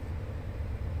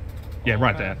 Yeah,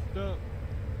 right there.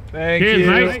 Thank Cheers, you.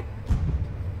 mate.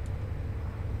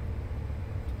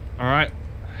 Alright.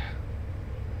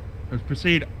 Let's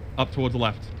proceed up towards the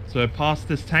left. So past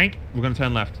this tank, we're going to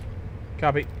turn left.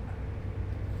 Copy.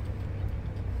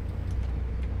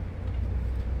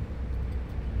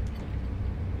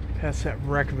 Past that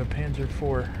wreck of a Panzer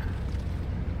IV.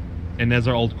 And there's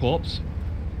our old corpse.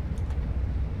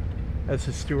 That's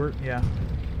a Stewart, yeah.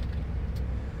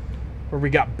 Where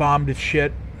we got bombed as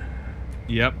shit.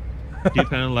 Yep. Keep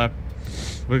turning left.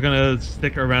 We're going to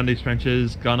stick around these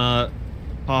trenches. Gonna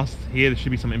past here, there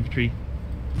should be some infantry.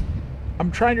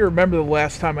 I'm trying to remember the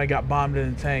last time I got bombed in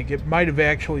a tank. It might have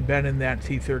actually been in that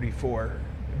T-34.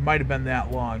 It might have been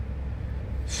that long.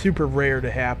 Super rare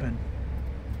to happen.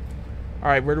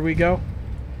 Alright, where do we go?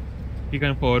 Keep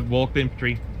going forward. Walk the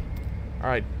infantry.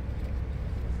 Alright.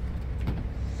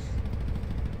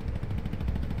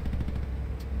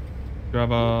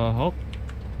 Driver, halt.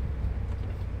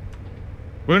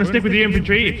 We're going to stick with the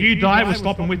infantry. If you die, we're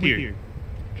stopping with you.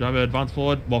 Driver, advance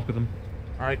forward. Walk with them.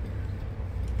 Alright.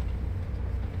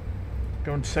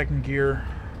 Going second gear.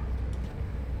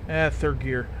 Third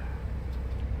gear.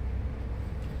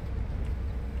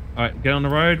 Alright, get on the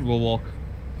road. We'll walk.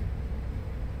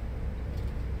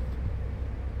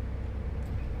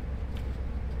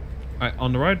 Alright,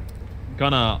 on the road.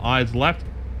 Gunner, eyes left.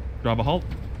 Driver, halt.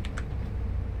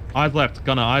 Eyes left.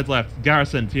 Gunner, eyes left.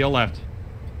 Garrison, to your left.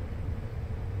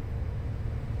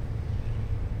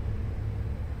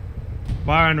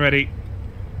 Fire and ready.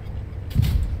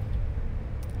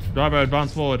 Driver,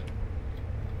 advance forward.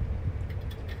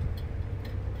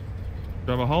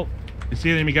 Driver, halt. You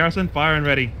see the enemy garrison? Fire and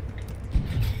ready.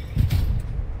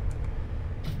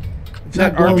 Is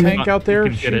that our tank out there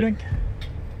You can get it. shooting?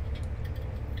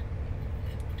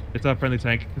 It's our friendly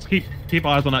tank. Just keep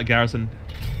eyes on that garrison.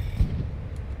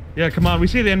 Yeah, come on. We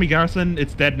see the enemy garrison.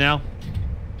 It's dead now.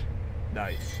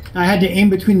 Nice. I had to aim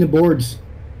between the boards.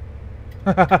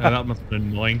 Yeah, that must have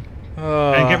been annoying.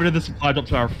 And get rid of the supply drop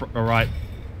to our right.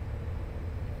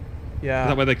 Yeah.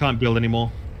 That way they can't build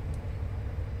anymore.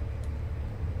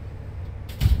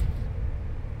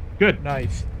 Good.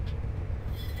 Nice.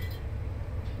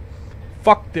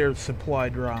 Fuck their supply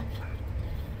drop.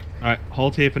 Alright,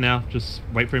 hold here for now. Just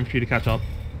wait for infantry to catch up.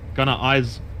 Gunner,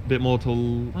 eyes a bit more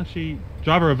to... Actually,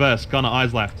 driver reverse. Gunner,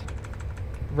 eyes left.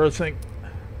 Reversing.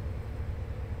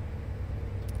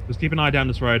 Just keep an eye down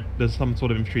this road. There's some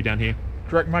sort of infantry down here.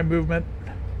 Direct my movement.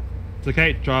 It's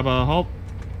okay. Driver, halt.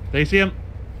 There you see him.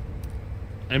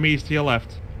 Enemies to your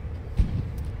left.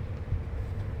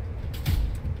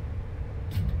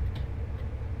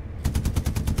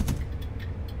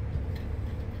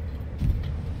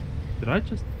 Did I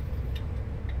just...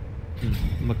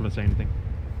 I'm not going to say anything.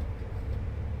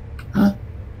 Huh?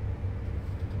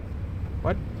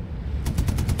 What?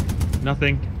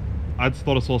 Nothing. I just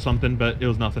thought I saw something, but it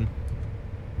was nothing.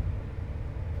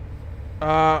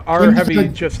 Our They heavy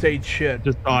must- just ate shit.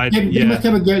 Just died. They Yeah. must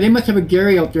have they must have a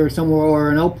Gary out there somewhere or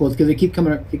an outpost because they keep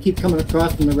coming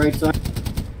across from the right side.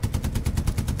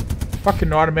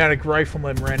 Fucking automatic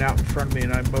rifleman ran out in front of me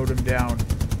and I mowed him down.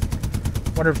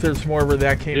 Wonder if there's more where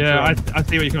that came Yeah, from. I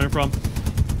see where you're coming from.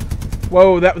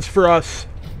 Whoa, that was for us.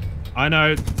 I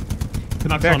know.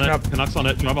 Canucks Backing on it. up. Canucks on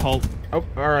it. Driver hold. Oh,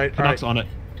 all right. Canucks on it.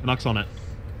 Canucks on it.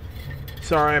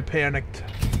 Sorry, I panicked.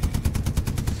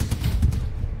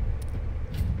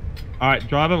 Alright,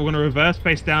 driver, we're going to reverse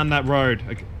face down that road.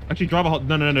 Okay. Actually, driver hold.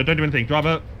 No, don't do anything.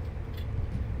 Driver,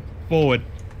 forward.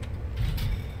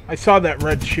 I saw that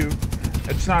red chute.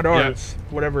 It's not ours,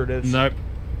 whatever it is. Nope,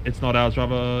 it's not ours.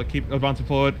 Driver, keep advancing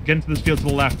forward. Get into this field to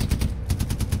the left.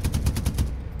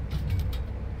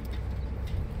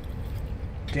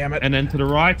 Damn it. And then to the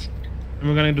right. And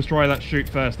we're going to destroy that chute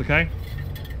first, okay?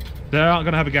 They aren't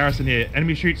going to have a garrison here.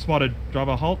 Enemy chute spotted.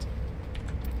 Driver, halt.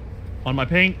 On my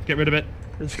ping, get rid of it.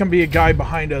 There's gonna be a guy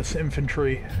behind us,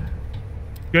 infantry.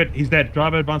 Good, he's dead.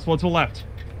 Driver, advance forward to the left.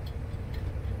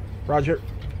 Roger.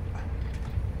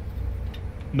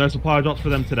 No supply drops for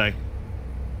them today.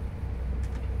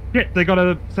 Shit, they got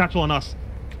a satchel on us.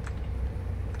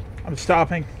 I'm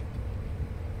stopping.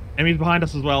 Enemies behind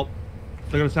us as well.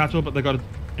 They got a satchel, but they got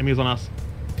enemies on us.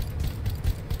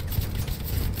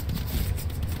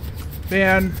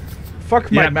 Man,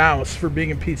 fuck my mouse for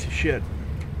being a piece of shit.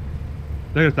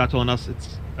 They got a satchel on us.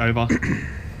 It's over.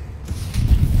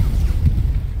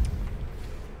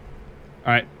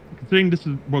 Alright, considering this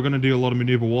is we're going to do a lot of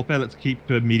maneuver warfare, let's keep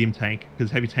the medium tank,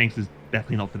 because heavy tanks is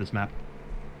definitely not for this map.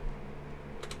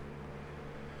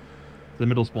 The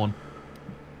middle spawn.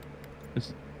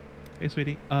 Hey,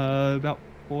 sweetie. About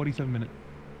 47 minutes.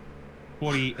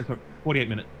 48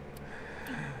 minutes.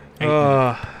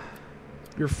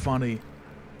 You're funny.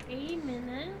 80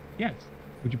 minutes? Yes.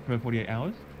 Would you prefer 48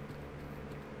 hours?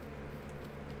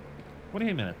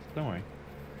 48 minutes. Don't worry.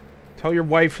 Tell your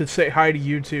wife to say hi to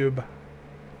YouTube.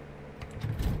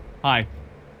 Hi.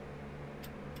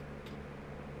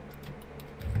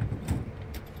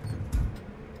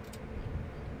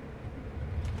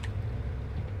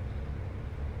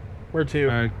 Where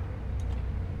to?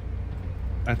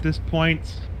 At this point,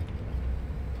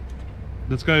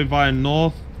 let's go via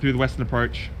north through the western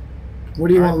approach. What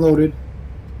do you want loaded?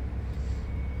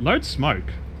 Load smoke.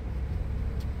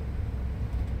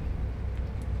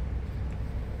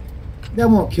 That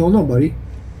won't kill nobody.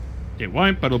 It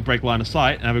won't, but it'll break line of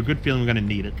sight, and I have a good feeling we're going to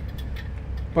need it.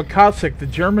 But Cossack, the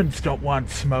Germans don't want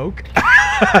smoke.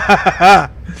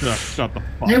 Shut the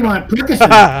fuck They up. want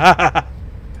Percocet.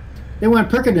 They want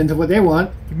Percocet is what they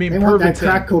want. You mean they want that Pervitin?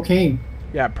 crack cocaine.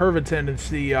 Yeah, Pervitin is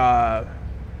the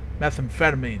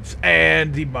methamphetamines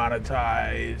and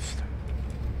demonetized.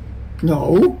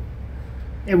 No,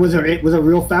 it was a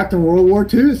real fact in World War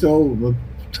II. So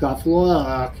tough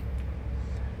luck.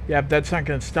 Yeah, but that's not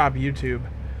going to stop YouTube.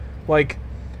 Like,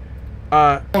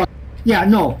 yeah,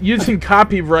 no. using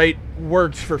copyright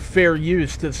works for fair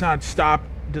use does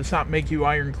not make you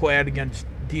ironclad against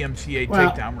DMCA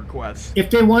takedown requests. If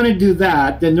they want to do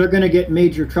that, then they're going to get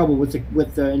major trouble with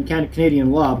in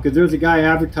Canadian law, because there's a guy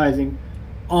advertising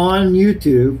on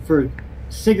YouTube for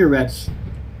cigarettes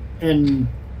and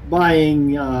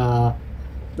buying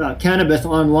cannabis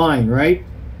online, right?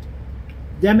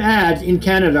 Them ads in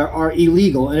Canada are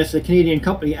illegal, and it's a Canadian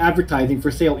company advertising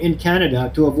for sale in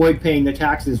Canada to avoid paying the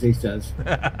taxes, he says.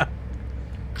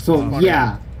 So,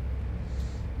 yeah.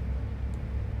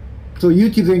 So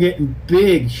YouTube's gonna get in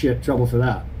big shit trouble for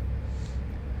that.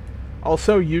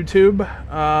 Also, YouTube,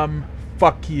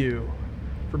 fuck you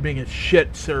for being a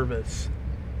shit service.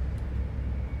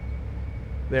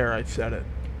 There, I said it.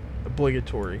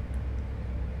 Obligatory.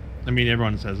 I mean,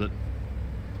 everyone says it.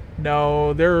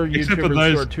 No, there are Except for YouTubers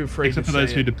those, who are too afraid except to for those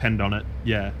say who it. depend on it,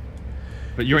 yeah.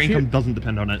 But your If income you- doesn't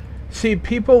depend on it. See,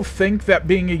 people think that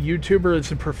being a YouTuber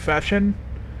is a profession,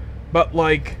 but,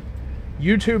 like,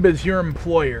 YouTube is your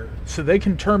employer, so they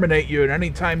can terminate you at any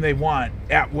time they want,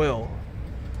 at will,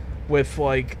 with,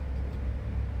 like,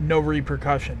 no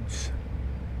repercussions.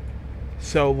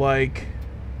 So, like,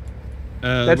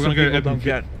 that's we're what gonna go people don't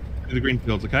get. to the green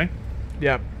fields, okay?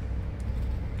 Yep.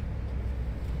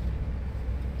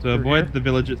 So Through avoid here? the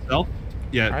village itself.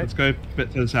 Yeah, Alright. let's go a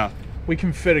bit to the south. We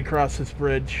can fit across this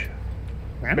bridge.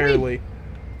 Can we? Barely.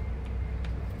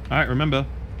 Alright, remember.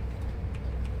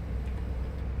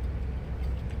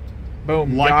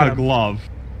 Boom, Like got a him. glove.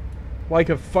 Like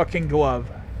a fucking glove.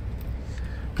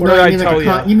 What No, did I mean tell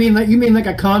like you? you mean like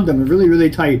a condom, really, really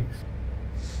tight.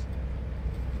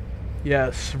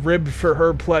 Yes, ribbed for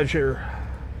her pleasure.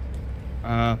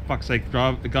 Fuck's sake,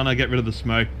 gonna get rid of the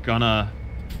smoke, gonna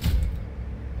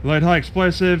load high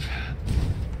explosive,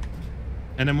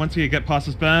 and then once you get past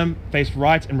this berm, face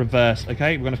right and reverse,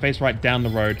 okay? We're gonna face right down the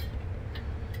road.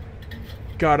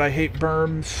 God, I hate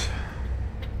berms.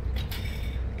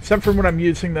 Except for when I'm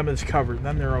using them as cover,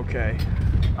 then they're okay.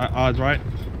 Odds right?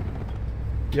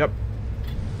 Yep.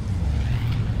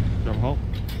 Drop a hole.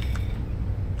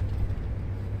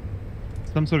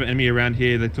 some sort of enemy around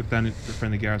here. They took down the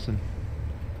friendly garrison.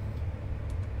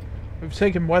 We've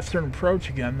taken western approach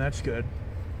again. That's good.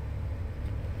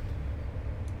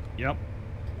 Yep.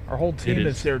 Our whole team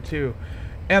is there too.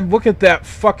 And look at that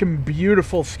fucking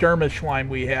beautiful skirmish line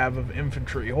we have of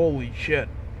infantry. Holy shit.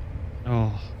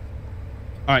 Oh.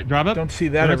 Alright, drive up. Don't see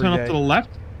that We're every gonna day. turn off to the left.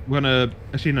 We're gonna...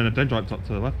 Actually, no, don't drive up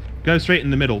to the left. Go straight in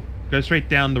the middle. Go straight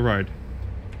down the road.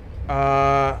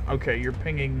 Okay, you're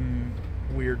pinging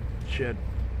weird shit.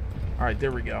 Alright,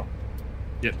 there we go.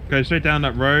 Yep. Go straight down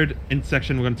that road.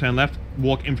 Intersection, we're gonna turn left.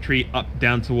 Walk infantry up,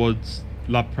 down towards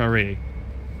La Prairie.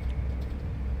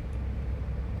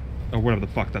 Or whatever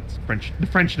the fuck that's French. The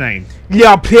French name.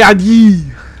 La Prairie!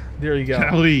 There you go.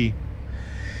 Charlie.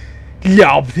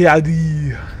 La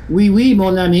Prairie! Oui, oui,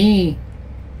 mon ami.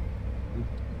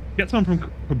 Get someone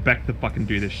from Quebec to fucking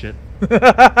do this shit.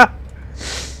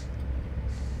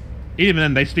 Even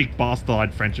then, they speak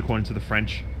bastard French according to the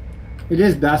French. It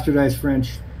is bastardized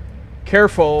French.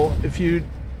 Careful, if you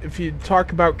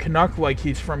talk about Canuck like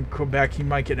he's from Quebec, he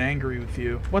might get angry with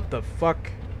you. What the fuck?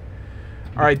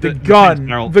 Alright, the gun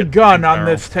on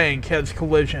this tank has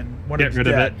collision when Get it's rid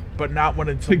of dead, it. but not when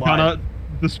it's We're alive. gonna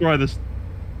destroy this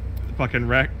fucking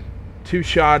wreck. 2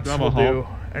 shots Drama will halt. do.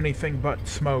 Anything but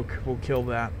smoke will kill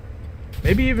that.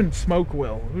 Maybe even smoke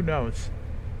will. Who knows?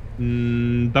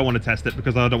 Don't want to test it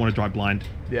because I don't want to drive blind.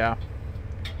 Yeah.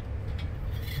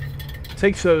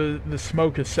 Takes the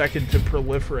smoke a second to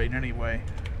proliferate anyway.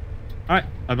 Alright,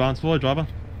 advance forward, driver.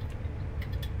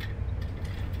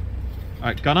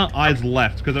 Alright, gunner, eyes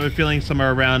left, because I have a feeling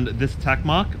somewhere around this attack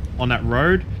mark on that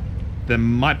road, there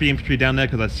might be infantry down there,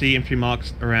 because I see infantry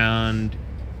marks around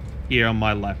here on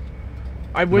my left.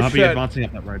 I wish I'll be that advancing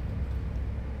up that road.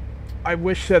 I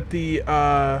wish that the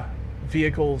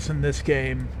vehicles in this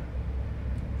game,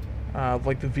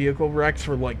 like the vehicle wrecks,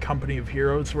 were like Company of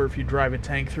Heroes, where if you drive a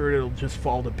tank through it, it'll just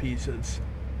fall to pieces.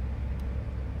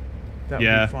 That would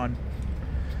Yeah. be fun.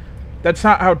 That's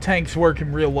not how tanks work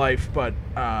in real life, but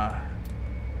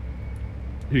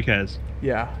Who cares?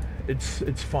 yeah,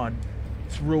 it's fun.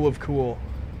 It's rule of cool.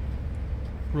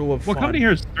 Rule of Well, fun. Company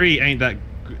Heroes 3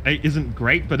 isn't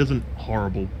great, but isn't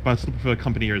horrible. But I still prefer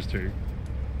Company Heroes 2.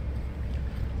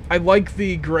 I like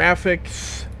the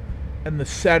graphics and the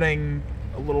setting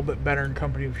a little bit better in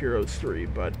Company of Heroes 3,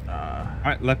 but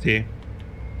Alright, left here.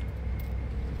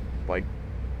 like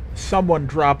someone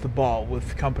dropped the ball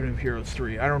with Company of Heroes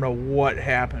 3. I don't know what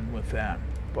happened with that,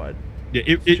 but Yeah,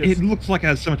 it looks like it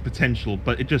has so much potential,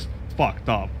 but it just fucked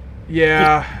up.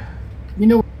 yeah. You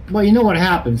know what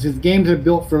happens is games are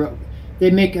built for.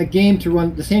 They make a game to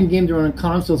run the same game to run on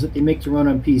consoles that they make to run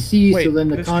on PCs. Wait, so then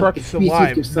the this PCs truck's get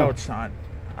alive. No, stuck. it's not.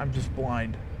 I'm just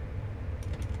blind.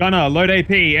 Gunner, load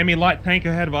AP, enemy light tank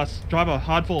ahead of us. Driver,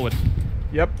 hard forward.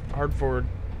 Yep, hard forward.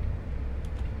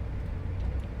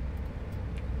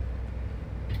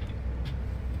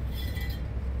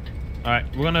 Alright,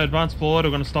 we're gonna advance forward.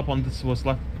 We're gonna stop on this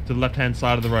to the left-hand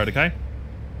side of the road, okay?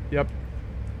 Yep.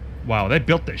 Wow, they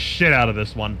built the shit out of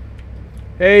this one.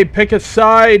 Hey, pick a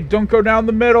side. Don't go down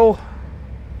the middle.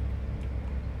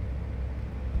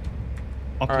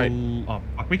 Up All to- right. Oh,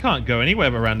 fuck, we can't go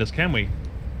anywhere around this, can we?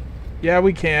 Yeah,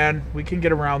 we can. We can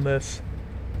get around this.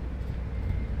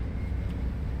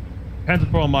 Hands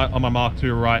are on my mark to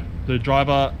your right. The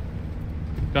driver,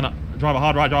 driver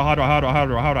hard right, driver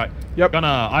hard right. Yep. Gunner,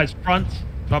 eyes front.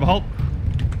 Driver halt.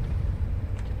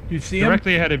 You see him?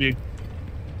 Directly ahead of you.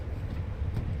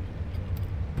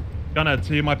 Gunner,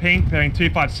 to my ping, bearing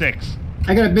 256.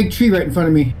 I got a big tree right in front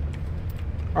of me.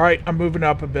 All right, I'm moving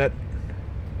up a bit.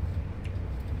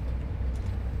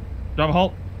 Driver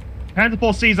halt.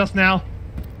 Panzerpole sees us now.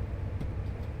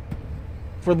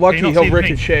 If we're lucky, Can you not he'll see the thing?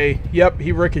 ricochet. Yep,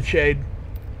 he ricocheted.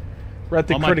 We're at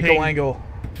the On my critical ping. angle.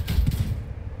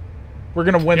 We're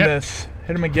gonna win Yep. this.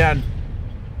 Hit him again.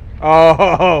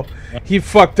 Oh, he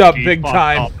fucked up He big fucked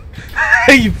time. up.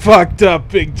 He fucked up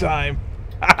big time.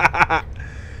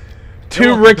 Two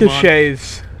Come on.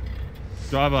 ricochets.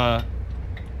 Driver,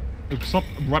 stop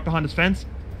right behind this fence.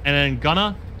 And then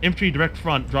Gunner, infantry direct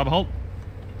front. Driver halt.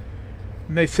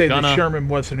 And they say the Gunner. Sherman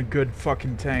wasn't a good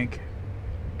fucking tank.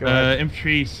 Go ahead.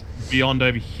 Infantry's beyond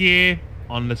over here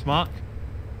on this mark.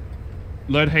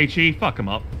 Load HE, fuck them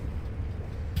up.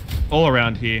 All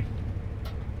around here.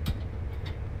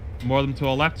 More of them to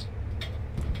our left.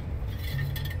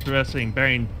 Progressing,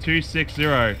 bearing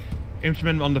 260.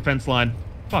 Infantrymen on the fence line,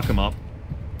 fuck them up.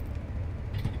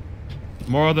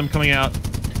 More of them coming out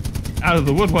of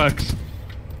the woodworks.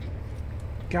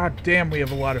 God damn, we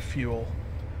have a lot of fuel.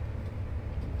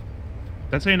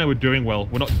 That's how you know we're doing well.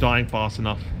 We're not dying fast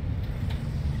enough.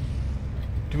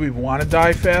 Do we want to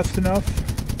die fast enough?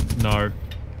 No.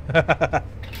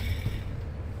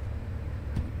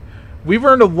 We've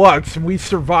earned a Lux, and we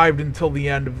survived until the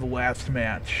end of the last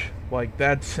match. Like,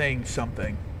 that's saying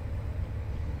something.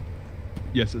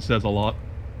 Yes, it says a lot.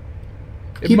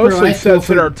 It Keep our mostly eyes says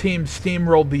that peeled our team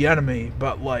steamrolled the enemy,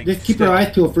 but like... Just keep still. our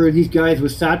eyes peeled for these guys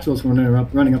with satchels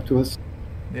running up to us.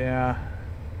 Yeah.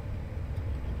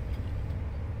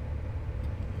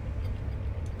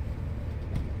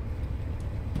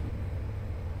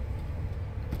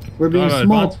 We're being Advance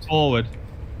smoked. forward.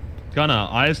 Gunner,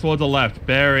 eyes towards the left,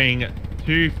 bearing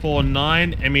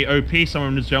 249, MEOP, somewhere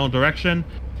in this general direction.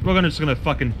 We're just gonna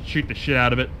fucking shoot the shit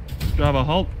out of it. Driver,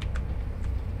 halt.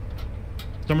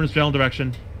 Somewhere in this general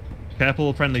direction.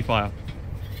 Careful, friendly fire.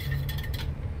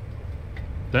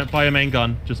 Don't fire your main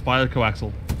gun, just fire the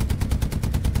coaxial.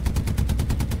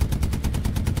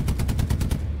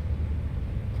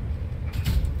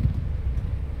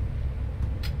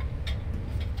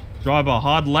 Driver,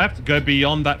 hard left, go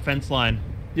beyond that fence line.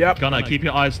 Yep. Gunner, keep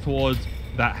your eyes towards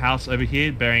that house over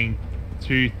here, bearing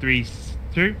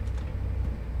 232.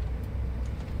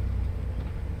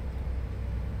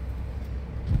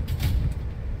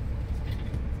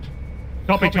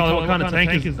 Copy, Charlie. What kind of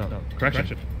tank is that?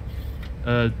 Correction.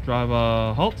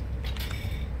 Driver, halt.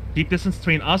 Keep distance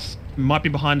between us. Might be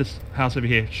behind this house over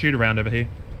here. Shoot around over here.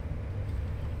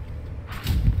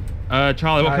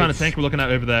 Charlie, what kind of tank we're looking at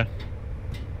over there?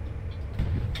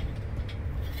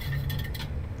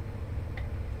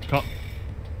 Cop.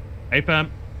 APAM.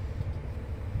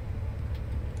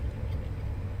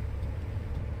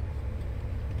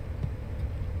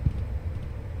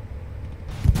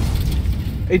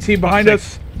 AT behind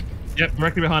us. Yep,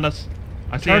 directly behind us.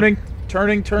 I see Turning, him.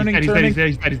 turning.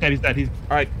 He's dead.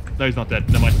 Alright. No, he's not dead.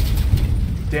 Never mind.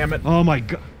 Damn it. Oh my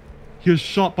god. He was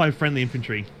shot by friendly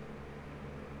infantry.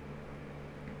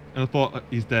 And I thought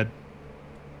he's dead.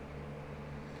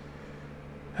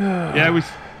 Yeah,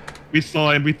 we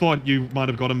saw him. We thought you might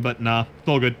have got him, but nah. It's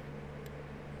all good.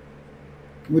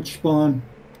 Which spawn?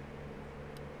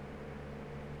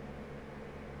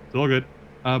 It's all good.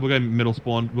 We'll go middle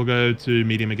spawn. We'll go to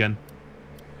medium again.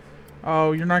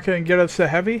 Oh, you're not going to get us a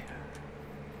heavy?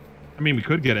 I mean, we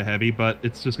could get a heavy, but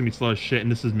it's just going to be slow as shit,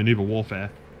 and this is maneuver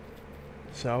warfare.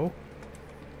 So?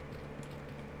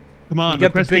 Come on, You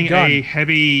get the requesting big gun. a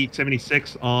heavy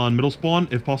 76 on middle spawn,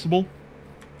 if possible.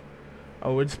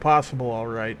 Oh, it's possible,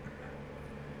 alright.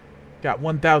 Got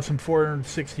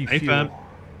 1,460 Hey, fuel. fam.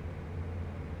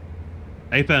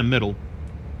 AFM middle.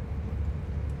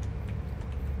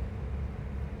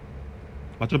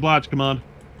 Much obliged, command.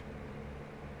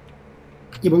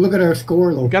 Yeah, but look at our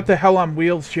score though. Got the Hell on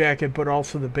Wheels jacket, but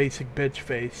also the basic bitch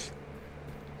face.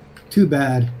 Too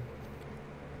bad.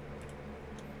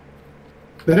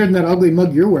 Better than that ugly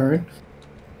mug you're wearing.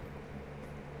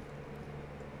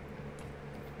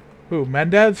 Who,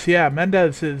 Mendez? Yeah,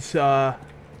 Mendez is, There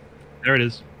it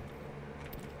is.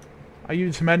 I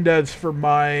use Mendez for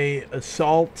my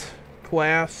assault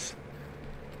class,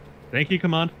 Thank you,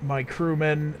 command. my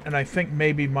crewman, and I think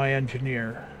maybe my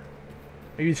engineer.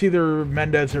 I use either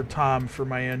Mendez or Tom for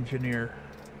my engineer.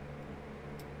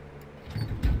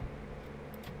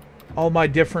 All my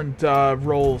different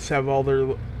roles have all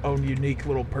their own unique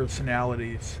little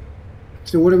personalities.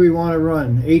 So what do we want to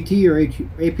run? AT or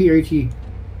AP or HE?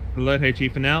 Alert HE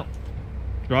for now.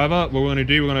 Driver, what we're going to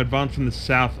do, we're going to advance from the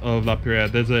south of La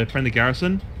Puria. There's a friendly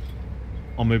garrison.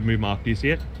 On move mark. Do you see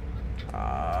it?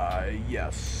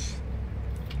 Yes.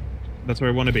 That's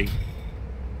where we want to be.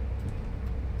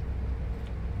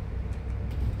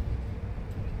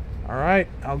 Alright,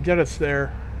 I'll get us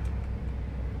there.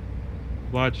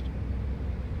 Obliged.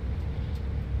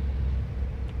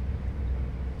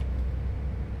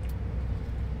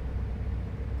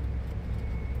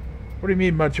 What do you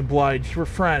mean much obliged? We're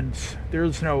friends. There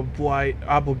is no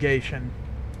obligation.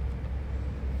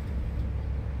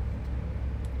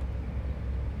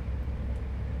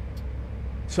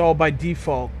 It's all by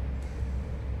default.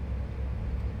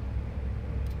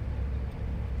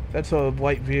 That's a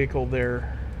light vehicle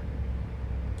there.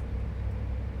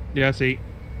 Yeah, I see.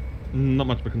 Not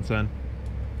much of a concern.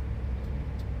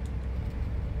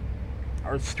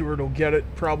 Our steward will get it,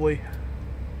 probably.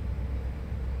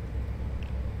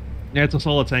 Yeah, it's a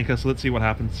solid tanker, so let's see what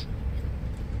happens.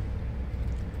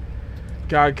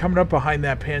 God, coming up behind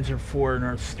that Panzer IV and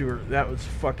our steward, that was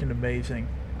fucking amazing.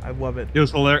 I love it. It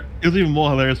was hilarious. It was even more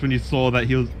hilarious when you saw that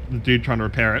he was the dude trying to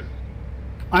repair it.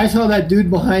 I saw that dude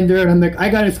behind there, and I'm like, I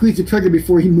gotta squeeze the trigger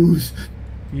before he moves.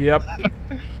 Yep.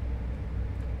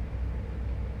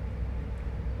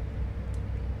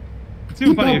 It's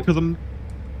even Keep funny up. because I'm.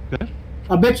 Good?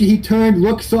 I bet you he turned,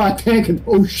 looked, saw a tank, and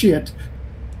oh shit.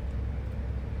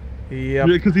 Yep.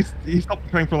 Because he stopped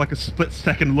preparing for like a split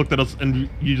second, looked at us, and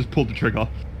you just pulled the trigger.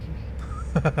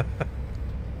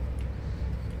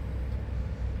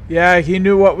 Yeah, he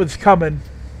knew what was coming.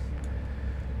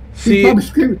 See,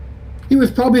 He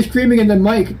was probably screaming in the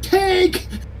mic, "Tank!"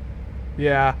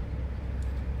 yeah.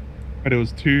 But it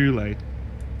was too late.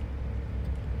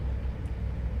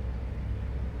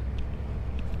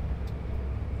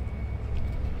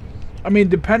 I mean,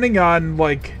 depending on,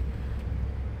 like,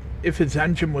 if his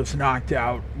engine was knocked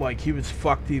out, like, he was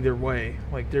fucked either way.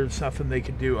 Like, there's nothing they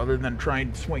could do other than try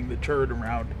and swing the turret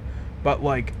around. But,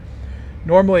 like,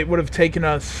 normally it would have taken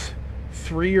us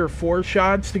 3 or 4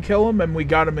 shots to kill him, and we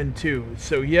got him in 2.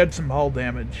 So he had some hull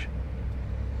damage.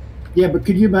 Yeah, but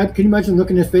can you imagine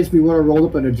looking at his face if he would have rolled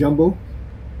up in a jumbo?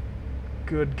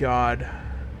 Good God.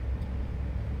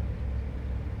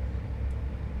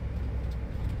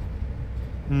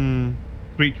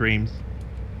 Sweet dreams.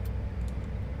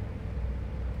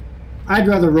 I'd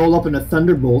rather roll up in a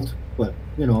Thunderbolt, but,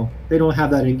 you know, they don't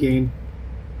have that in game.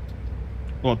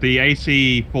 What, the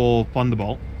AC for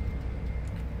Thunderbolt?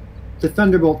 The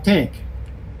Thunderbolt tank.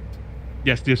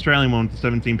 Yes, the Australian one with the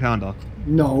 17-pounder.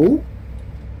 No.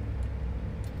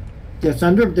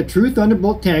 The true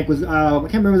Thunderbolt tank was, I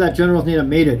can't remember that general's name that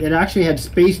made it. It actually had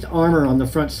spaced armor on the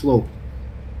front slope.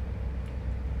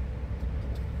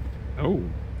 Oh.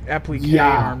 Applique Yeah.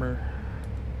 armor.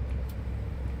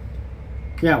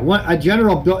 Yeah, a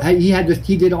general built.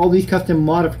 He did all these custom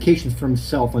modifications for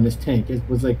himself on this tank. It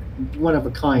was like one of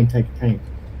a kind type of tank.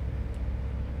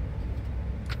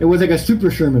 It was like a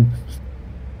Super Sherman.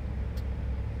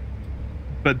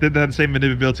 But did they have the same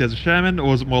maneuverability as a Sherman,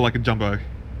 or was it more like a Jumbo?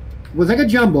 It was like a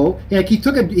jumbo. Yeah, he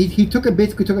basically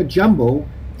took a jumbo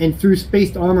and threw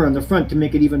spaced armor on the front to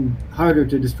make it even harder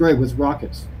to destroy with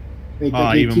rockets.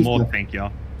 Even more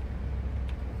tankier.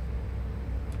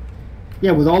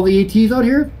 Yeah, with all the ATs out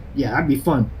here, yeah, that'd be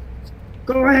fun.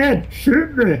 Go ahead,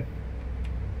 shoot me.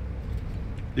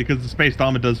 Because the spaced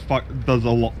armor does quite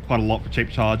a lot for cheap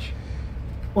charge.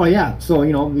 Oh yeah, so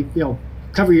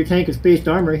cover your tank with spaced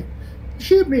armor.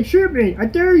 Shoot me, I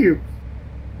dare you.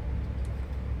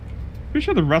 Pretty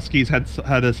sure the Ruskies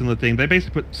had a similar thing. They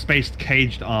basically put spaced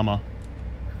caged armor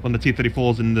on the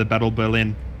T-34s in the Battle of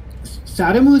Berlin.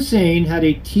 Saddam Hussein had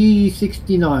a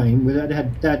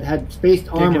T-69 that had spaced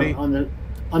armor Giggity.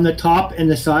 on the top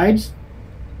and the sides.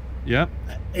 Yep.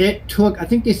 It took, I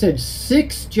think they said,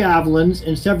 6 javelins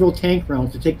and several tank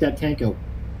rounds to take that tank out.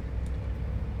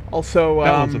 Also,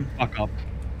 That one's a fuck up.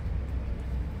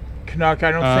 Canuck,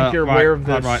 I don't think you're aware of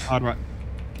this. Hard right.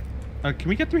 Can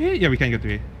we get through here? Yeah, we can get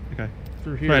through here. Okay.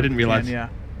 Through here, Sorry, I didn't we realize. can, yeah.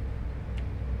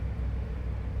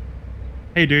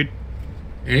 Hey, dude.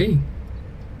 Hey,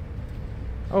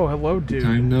 Oh, hello, dude.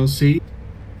 time no see.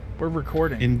 We're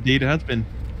recording. Indeed, it has been.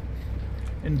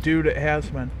 And dude, it has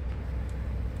been.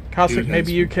 Cossack, Dude,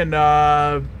 maybe has you can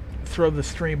throw the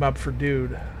stream up for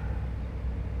dude.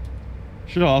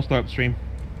 Sure, I'll start upstream.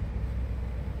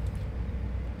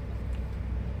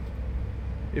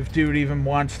 If dude even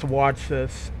wants to watch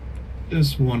this.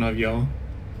 Just one of y'all.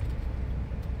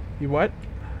 You what?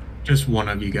 Just one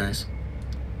of you guys.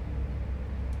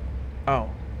 Oh,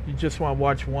 you just want to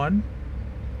watch one?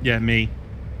 Yeah, me.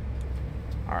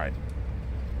 Alright.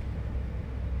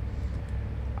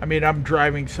 I mean, I'm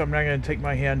driving, so I'm not going to take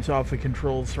my hands off the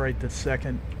controls right this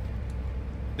second.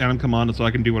 Yeah, I'm commander, so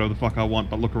I can do whatever the fuck I want,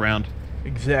 but look around.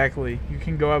 Exactly. You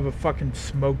can go have a fucking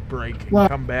smoke break and Well-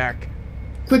 come back.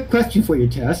 Quick question for you,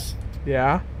 Tess.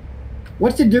 Yeah?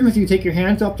 What's the difference if you take your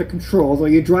hands off the controls or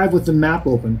you drive with the map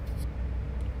open?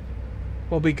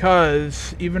 Well,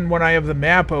 because even when I have the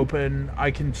map open, I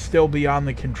can still be on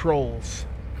the controls.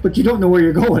 But you don't know where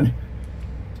you're going.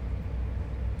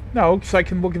 No, because I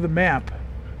can look at the map.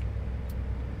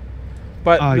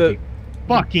 But Oh, the... you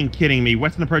fucking kidding me.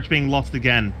 Western approach being lost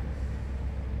again.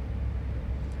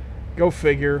 Go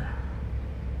figure.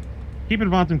 Keep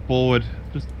advancing forward.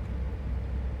 Just...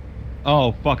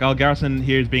 Oh, fuck. Our garrison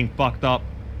here is being fucked up.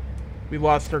 We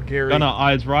lost our Gary. Gunner,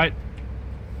 eyes right.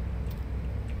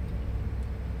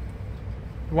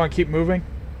 You want to keep moving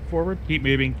forward? Keep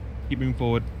moving. Keep moving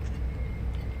forward.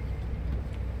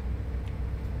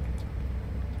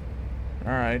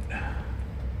 Alright.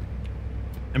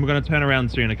 And we're going to turn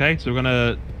around soon, okay? So we're going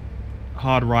to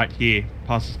hard right here,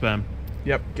 past the sperm.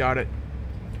 Yep, got it.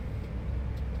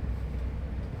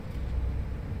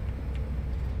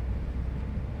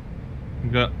 We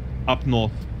go up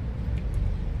north.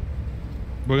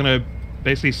 We're going to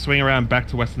basically swing around back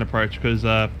to western approach because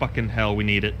fucking hell, we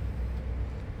need it.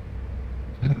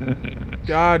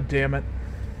 God damn it.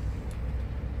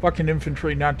 Fucking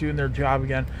infantry not doing their job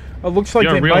again. It looks like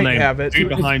Your they real might name. have it. Dude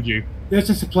behind you. There's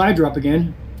a supply drop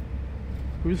again.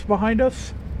 Who's behind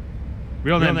us?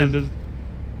 Real name.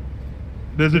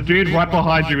 There's a dude right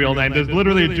behind you. Real name. There's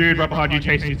literally a dude right behind you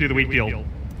chasing you through the wheat field.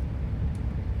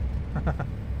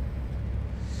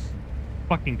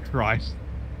 Fucking Christ.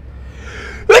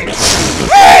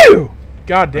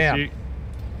 God damn.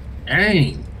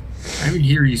 Dang. I haven't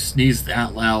heard you sneeze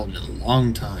that loud in a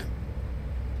long time.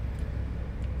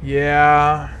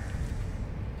 Yeah.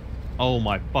 Oh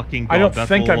my fucking god. I don't that's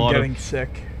think a I'm lot getting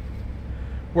sick.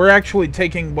 We're actually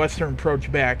taking Western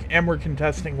Approach back, and we're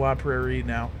contesting La Prairie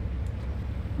now.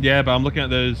 Yeah, but I'm looking at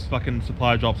those fucking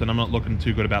supply drops, and I'm not looking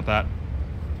too good about that.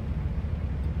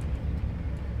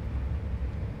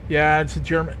 Yeah, it's a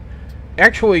German.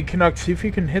 Actually, Canuck, see if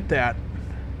you can hit that.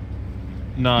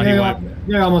 No, he won't.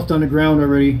 They're almost on the ground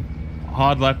already.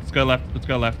 Hard left. Let's go left. Let's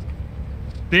go left.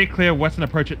 Steer clear Western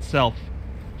Approach itself.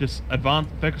 Just advance.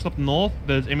 Focus up north.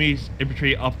 There's enemy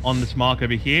infantry up on this mark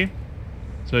over here.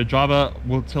 So driver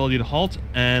will tell you to halt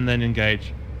and then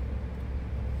engage.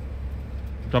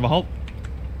 Driver halt.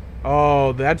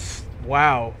 Oh, that's...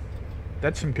 Wow.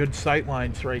 That's some good sight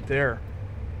lines right there.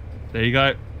 There you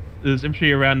go. There's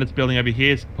infantry around this building over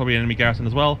here. It's probably an enemy garrison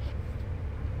as well.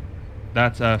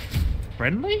 That's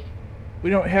friendly? We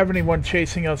don't have anyone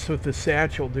chasing us with the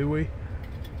satchel, do we?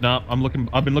 No,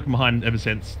 I've been looking behind ever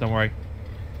since. Don't worry.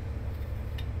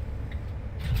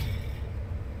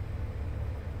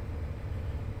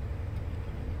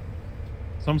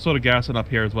 Some sort of garrison up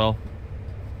here as well.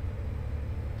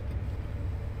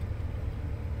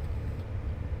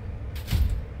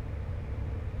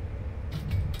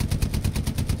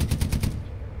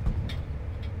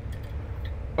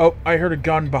 Oh, I heard a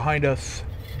gun behind us.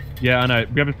 Yeah, I know.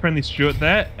 We have a friendly Stuart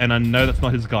there, and I know that's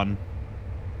not his gun.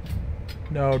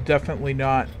 No, definitely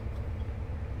not.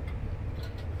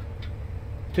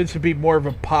 His would be more of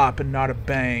a pop and not a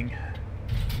bang.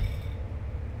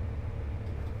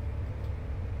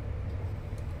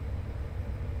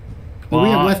 Well,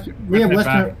 we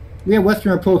have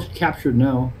Western Approach captured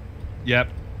now. Yep.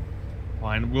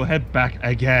 Fine. We'll head back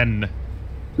again.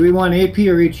 Do we want AP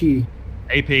or HE?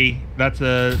 AP. That's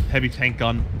a heavy tank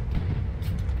gun.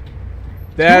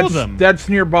 That's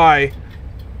nearby.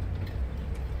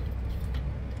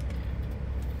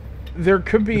 There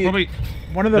could be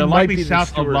one of them might be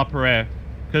south the of La Prairie,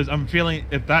 because I'm feeling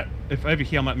if over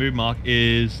here on that move mark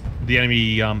is the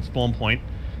enemy spawn point,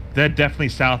 they're definitely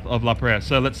south of La Prairie.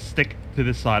 So let's stick to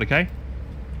this side, okay?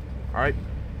 All right.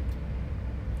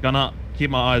 Gonna keep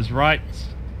my eyes right.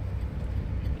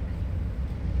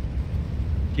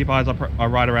 Keep eyes up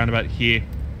right around about here,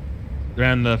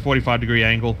 around the 45-degree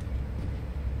angle.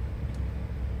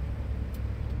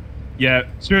 Yeah,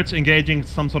 Stuart's engaging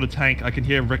some sort of tank. I can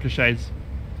hear ricochets.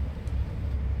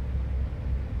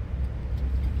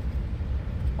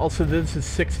 Also, this is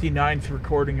 69th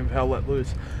recording of Hell Let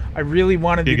Loose. I really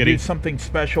wanted to do something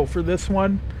special for this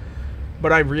one,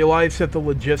 but I realized that the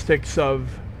logistics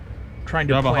of trying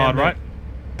to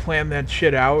plan that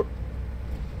shit out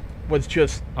was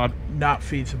just not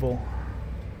feasible.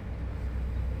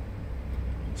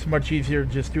 It's much easier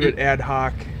to just do it ad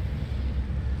hoc.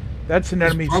 That's an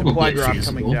enemy supply drop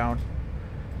coming down.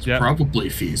 It's probably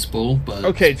feasible, but...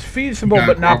 Okay, it's feasible,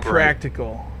 but not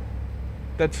practical.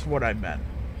 That's what I meant.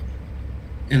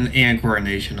 And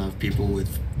coordination of people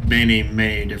with many,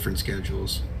 many different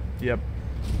schedules. Yep.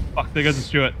 Fuck, there goes the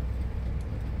Stuart.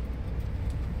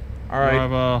 Alright.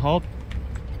 Driver, halt.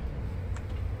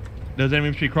 There's enemy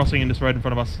infantry crossing in this road in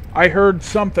front of us. I heard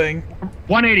something.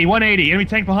 180! Enemy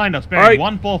tank behind us, bearing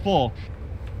 144.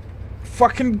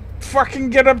 Fucking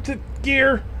get up to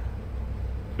gear.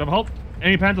 Driver, halt.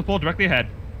 Enemy Panzer 4 directly ahead.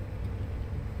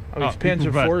 Oh, he's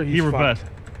Panzer 4, he reversed.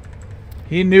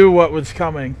 He knew what was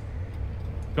coming.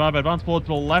 Driver, advance forward to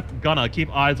the left. Gunner,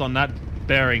 keep eyes on that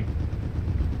bearing.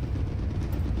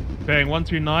 Bearing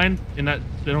 129 in that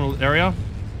general area.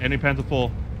 Enemy Panzer 4.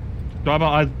 Driver,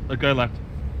 eyes go left.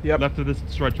 Yep. Left of this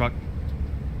destroyed truck.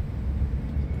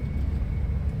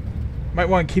 Might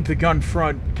want to keep the gun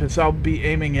front, because I'll be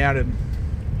aiming at him.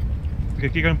 Okay,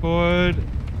 keep going forward.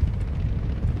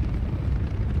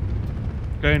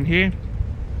 Go in here.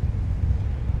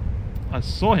 I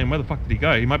saw him. Where the fuck did he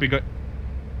go? He might be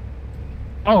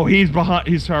Oh, he's behind.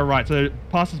 He's to our right. So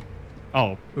passes.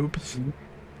 Oh. Oops.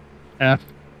 F.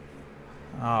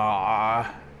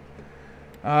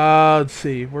 Let's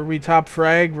see. Were we top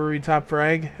frag?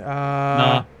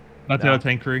 Nah. That's the other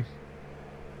tank crew.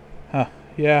 Huh.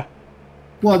 Yeah.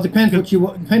 Well, it depends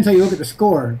depends how you look at the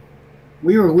score.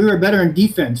 We were better in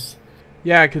defense.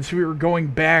 Yeah, because we were going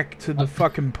back to the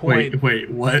fucking point.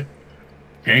 Wait, what?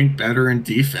 Tank better in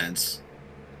defense?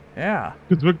 Yeah.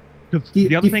 Because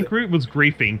the other tank crew was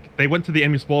griefing. They went to the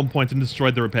enemy spawn points and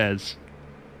destroyed the repairs.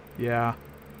 Yeah.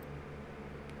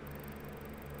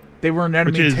 They were in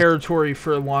enemy territory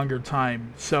for a longer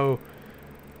time. So,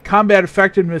 combat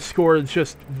effectiveness score is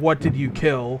just what did you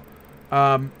kill.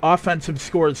 Offensive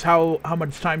score is how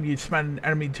much time do you spend in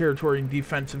enemy territory, and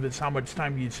defensive is how much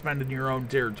time do you spend in your own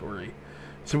territory.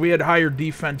 So we had higher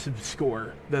defensive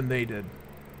score than they did.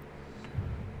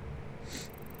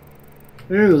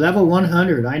 Ooh, level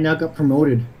 100. I now got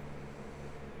promoted.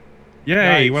 Yay!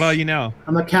 Nice. What are you now?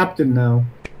 I'm a captain now.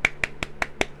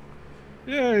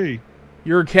 Yay!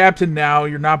 You're a captain now.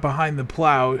 You're not behind the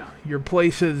plow. Your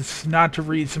place is not to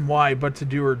reason why, but to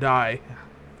do or die.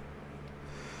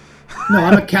 No,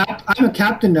 I'm a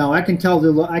captain now. I can tell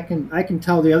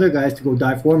the other guys to go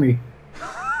die for me.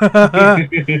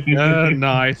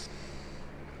 Nice.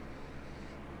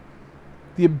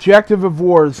 The objective of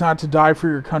war is not to die for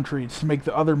your country. It's to make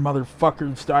the other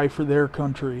motherfuckers die for their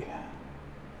country.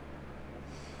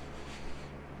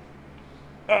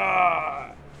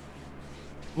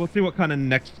 We'll see what kind of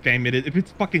next game it is. If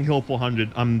it's fucking Hill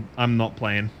 400, I'm not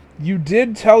playing. You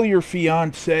did tell your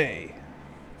fiancé.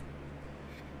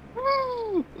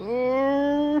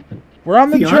 We're on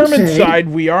the German side.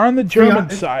 We are on the German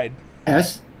side.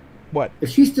 Yes. What? If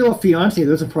she's still a fiancé,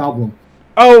 there's a problem.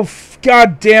 Oh,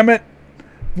 God damn it.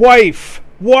 Wife.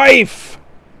 Wife.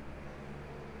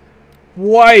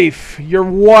 Wife. Your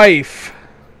wife.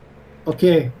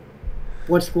 Okay.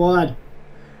 What squad?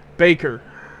 Baker.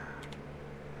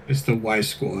 It's the Y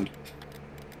squad.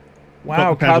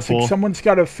 Wow, Cossack, someone's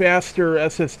got a faster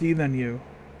SSD than you.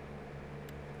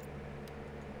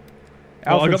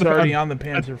 Alpha's already on the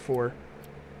Panzer IV.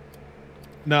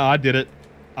 No, I did it.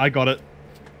 I got it.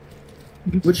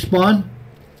 Which spawn?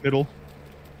 Middle.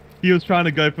 He was trying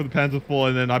to go for the Panzer IV,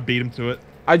 and then I beat him to it.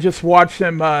 I just watched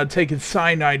him take his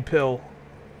cyanide pill.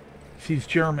 She's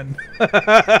German.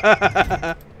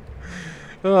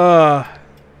 Alright.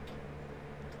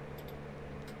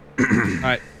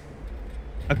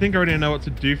 I think I already know what to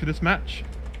do for this match.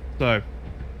 So,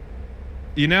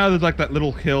 you know there's like that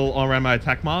little hill all around my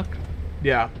attack mark?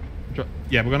 Yeah.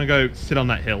 Yeah, we're gonna go sit on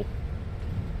that hill.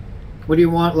 What do you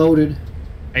want loaded?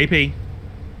 AP.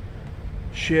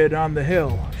 Shit on the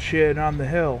hill. Shit on the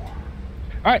hill.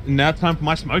 Alright, now it's time for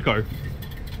my smoko.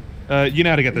 You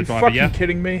know how to get the driver, fucking yeah?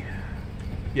 kidding me?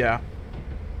 Yeah.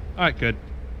 Alright, good.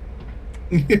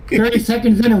 30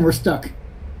 seconds in and we're stuck.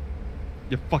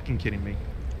 You're fucking kidding me.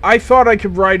 I thought I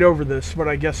could ride over this, but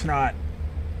I guess not.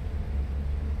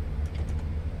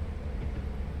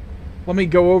 Let me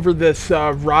go over this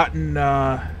rotten,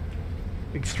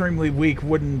 extremely weak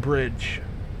wooden bridge.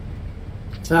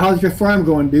 So how's your farm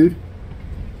going, dude?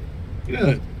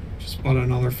 Good. Just bought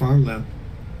another farmland.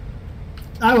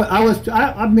 I was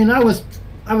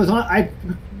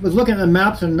looking at the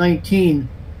maps in 19.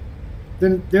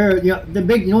 Then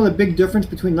the big difference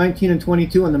between 19 and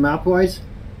 22 on the map wise.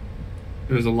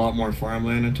 There's a lot more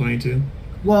farmland in 22.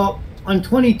 Well, on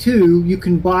 22 you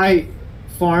can buy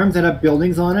farms that have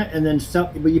buildings on it, and then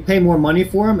sell, but you pay more money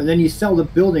for them, and then you sell the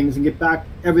buildings and get back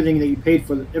everything that you paid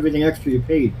for, everything extra you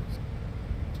paid.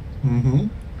 Mm-hmm.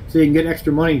 So you can get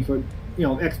extra money for,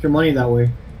 extra money that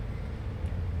way.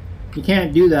 You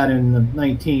can't do that in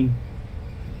 19.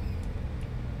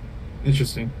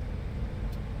 Interesting.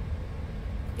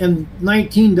 And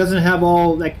 19 doesn't have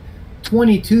all, like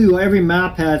 22, every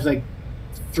map has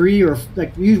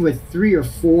usually 3 or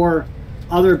 4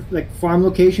 other farm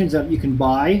locations that you can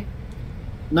buy.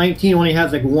 19 only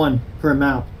has 1 per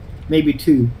map, maybe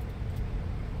 2.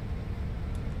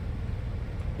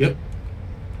 Yep.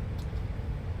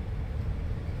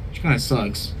 Which kind of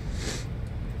sucks.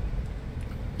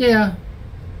 Yeah.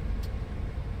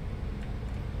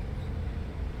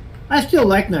 I still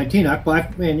like 19.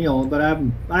 But I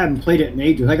haven't played it in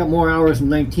ages. I got more hours in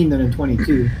 19 than in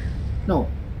 22. No,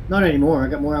 not anymore. I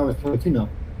got more hours in 22 now.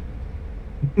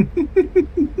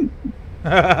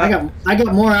 I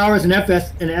got more hours in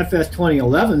FS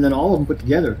 2011 than all of them put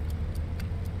together.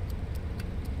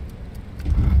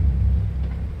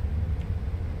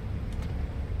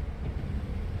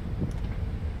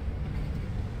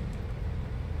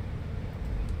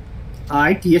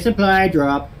 IT supply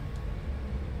drop.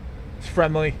 It's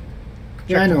friendly. Check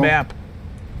Yeah, I the know. map.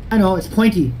 I know, it's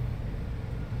pointy.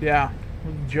 Yeah.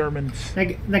 Germans.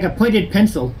 Like a pointed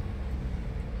pencil.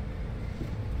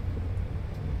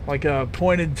 Like a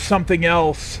pointed something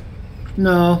else.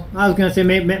 No, I was gonna say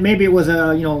maybe it was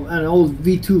an old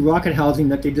V2 rocket housing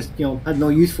that they just had no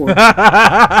use for.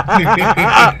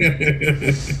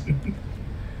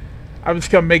 I was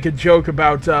gonna make a joke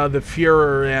about the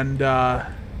Fuhrer and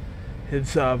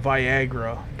his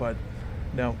Viagra, but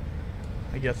no,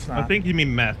 I guess not. I think you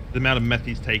mean meth. The amount of meth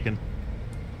he's taken.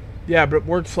 Yeah, but it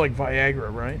works like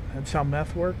Viagra, right? That's how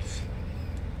meth works?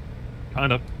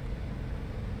 Kind of.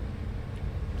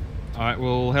 Alright,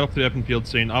 we'll head off to the open field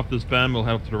soon. After this berm, we'll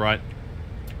head off to the right.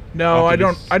 No, After I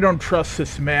don't. this- I don't trust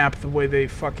this map the way they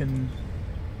fucking.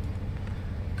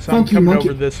 So I'm Funky coming monkey.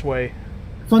 over this way.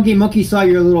 Funky Monkey saw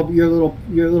your little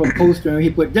poster and he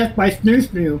put death by snoo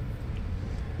snoo.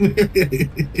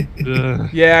 Ugh.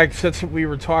 Yeah, 'cause that's what we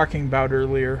were talking about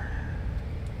earlier.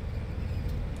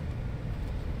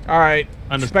 All right.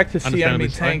 Expect to see enemy understandably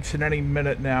so. tanks in any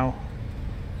minute now.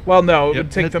 Well, no, it Yep,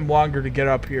 would take head- them longer to get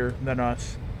up here than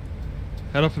us.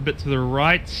 Head off a bit to the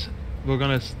right. We're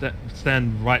gonna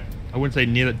stand right. I wouldn't say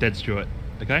near that dead Stuart.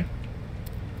 Okay.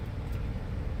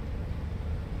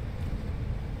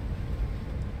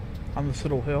 On this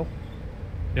little hill.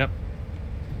 Yep.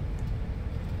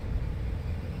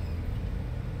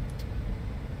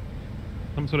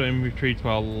 Some sort of infantry to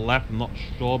our left. I'm not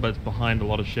sure, but it's behind a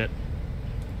lot of shit.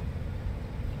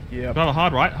 Yeah. Got a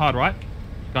hard right. Hard right.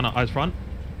 Gunner eyes front.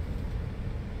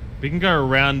 We can go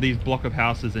around these block of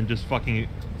houses and just fucking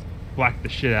whack the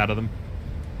shit out of them.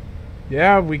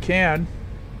 Yeah, we can.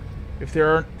 If there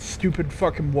aren't stupid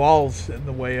fucking walls in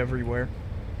the way everywhere.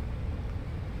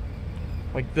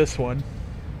 Like this one.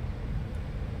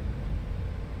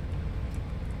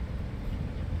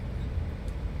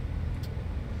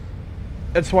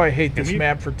 That's why I hate Can this we-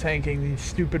 map for tanking, these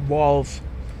stupid walls.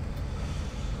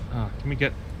 Can we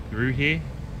get through here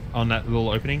on that little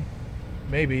opening?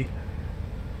 Maybe.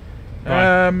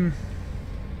 Right.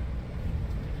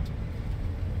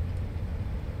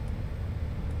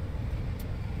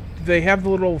 Do they have the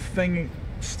little thing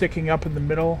sticking up in the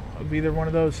middle of either one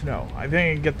of those? No. I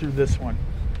think I can get through this one.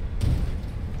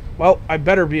 Well, I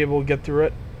better be able to get through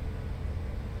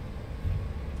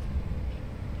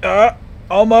it.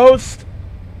 Almost.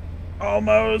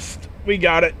 Almost. We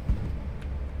got it.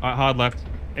 Alright, hard left.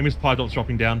 Enemy's supply drop's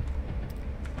dropping down.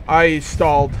 I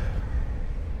stalled.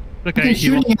 Okay, Who's he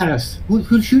lost- shooting at us?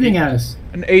 Who's shooting at us?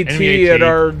 An AT Enemy at AT.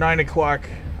 our 9 o'clock.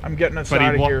 I'm getting us But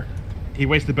out of he here. He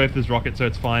wasted both his rockets, so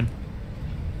it's fine.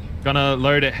 Gonna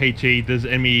load at HE. There's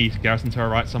enemy garrison to our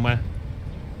right somewhere.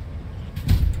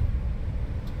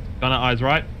 Gunner eyes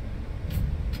right.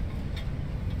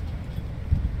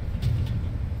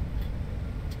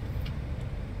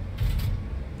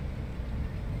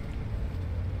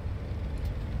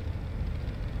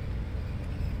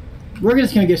 We're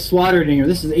just gonna get slaughtered in here.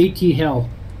 This is AT hell.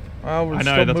 Well, we're I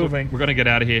know, still that's moving. what, we're gonna get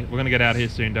out of here. We're gonna get out of here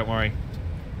soon, don't worry.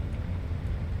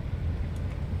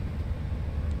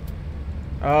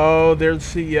 Oh,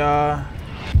 there's the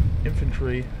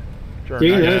infantry. See,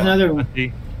 there's another one. I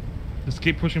see. Just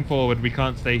keep pushing forward, we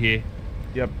can't stay here.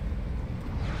 Yep.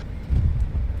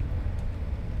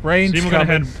 Rain's Soon we're gonna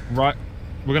coming. head right.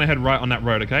 We're gonna head right on that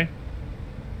road, okay?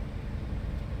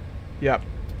 Yep.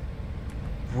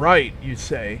 Right, you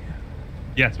say.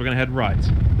 Yes, we're gonna head right.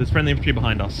 There's friendly infantry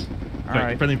behind us.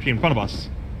 Alright. Friendly infantry in front of us.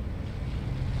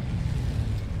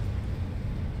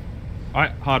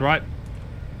 Alright, hard right.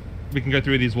 We can go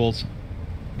through these walls.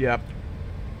 Yep.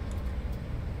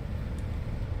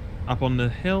 Up on the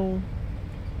hill.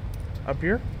 Up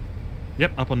here?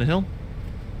 Yep, up on the hill.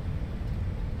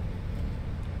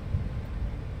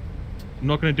 I'm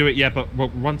not gonna do it yet, but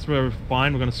once we're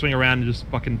fine, we're gonna swing around and just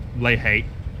fucking lay hate.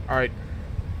 Alright.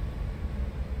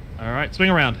 Alright, swing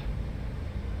around.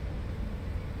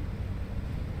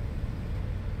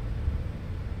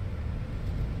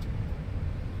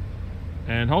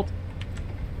 And halt.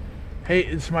 Hate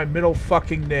is my middle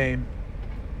fucking name.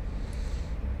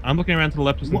 I'm looking around to the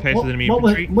left just in case there's enemy what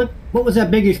was infantry. what was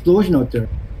that big explosion out there?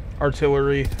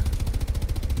 Artillery.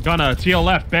 Gunner, to your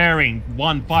left, bearing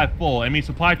 154. Enemy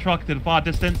supply truck to the far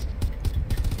distance.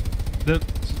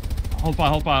 Hold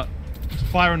fire. Just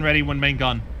fire and ready when main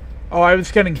gun. Oh, I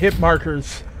was getting hit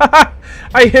markers.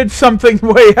 I hit something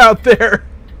way out there.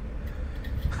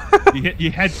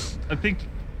 You had, I think,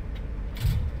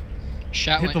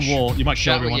 Shot hit went the wall. You might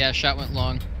kill shot, everyone. yeah, shot went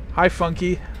long. Hi,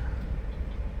 Funky.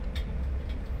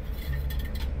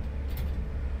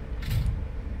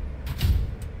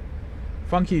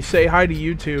 Funky, say hi to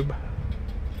YouTube.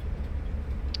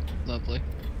 Lovely.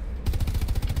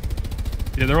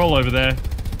 Yeah, they're all over there.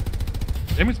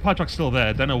 Enemy supply truck's still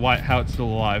there. Don't know why, how it's still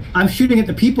alive. I'm shooting at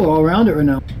the people all around it right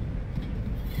now.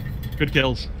 Good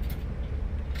kills.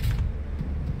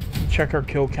 Check our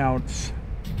kill counts.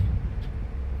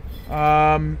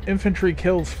 Infantry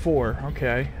kills 4.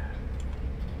 Okay.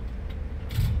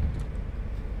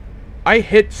 I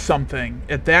hit something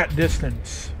at that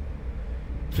distance.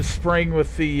 Just spraying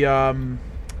with the,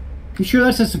 You sure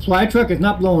that's a supply truck? It's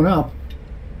not blowing up.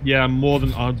 Yeah, I'm more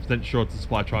than 100% sure it's a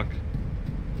supply truck.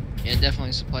 Yeah, definitely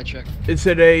a supply truck. Is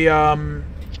it a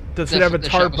does it have a The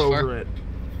shot tarp was far. over it?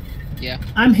 Yeah.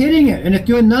 I'm hitting it, and it's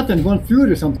doing nothing, going through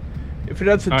it or something. If it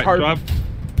has a All right, tarp, drive.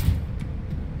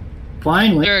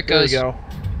 Finally. There it there we goes. go. All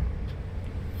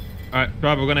right,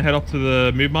 driver. We're gonna head up to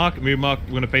the move mark. Move mark.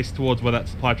 We're gonna face towards where that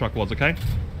supply truck was. Okay.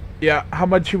 Yeah, how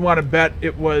much you want to bet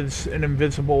it was an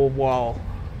invisible wall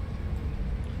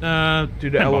due to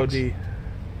 10 LOD?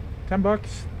 bucks. $10?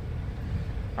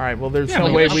 All right. Well, there's Yeah, no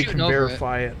well, way I'm we shooting can over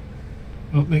verify it.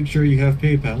 Well, make sure you have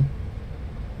PayPal.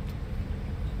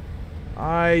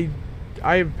 I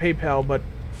have PayPal, but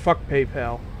fuck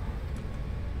PayPal.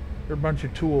 They're a bunch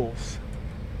of tools.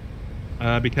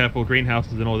 Be careful,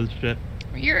 greenhouses and all this shit.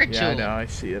 You're a Yeah, I tool. know. I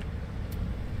see it.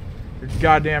 You're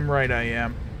goddamn right. I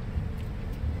am.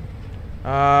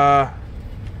 I'm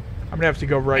gonna have to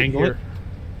go right Angle here.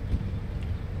 it?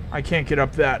 I can't get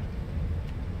up that.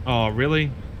 Oh,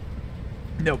 really?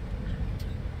 Nope.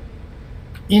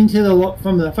 Into the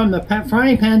from the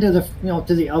frying pan to the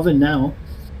to the oven now.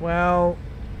 Well,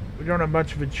 we don't have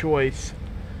much of a choice.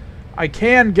 I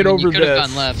can get I mean, over you could have this.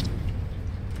 gone left.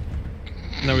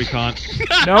 No, we can't.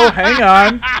 No, hang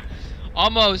on.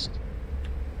 Almost.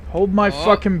 Hold my Oh.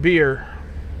 fucking beer.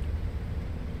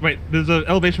 Wait, there's an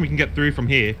elevation we can get through from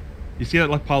here. You see that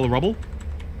like pile of rubble?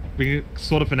 We can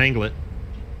sort of finagle it.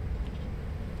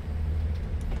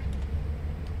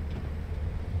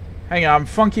 Hang on,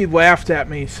 Funky laughed at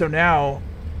me, so now...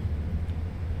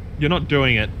 You're not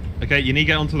doing it. Okay, you need to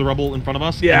get onto the rubble in front of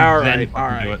us. Yeah, and then alright,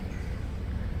 fucking do alright. it.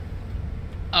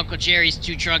 Uncle Jerry's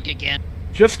too drunk again.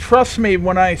 Just trust me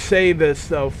when I say this,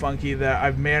 though, Funky, that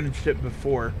I've managed it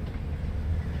before.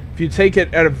 If you take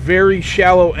it at a very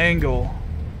shallow angle,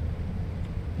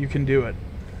 you can do it.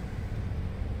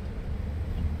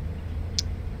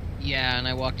 Yeah, and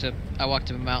I walked up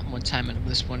a mountain one time in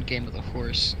this one game with a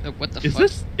horse. What the Is fuck?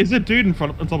 is a dude in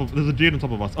front of, on top of, there's a dude on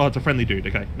top of us. Oh, it's a friendly dude.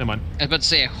 Okay, never mind. I was about to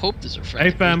say, I hope there's a friend.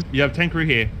 Hey fam, you have 10 crew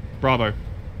here. Bravo.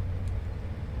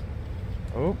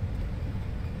 Oh.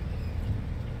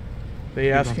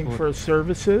 They asking for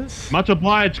services? Much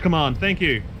obliged, command. Thank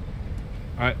you.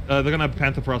 Alright, they're gonna have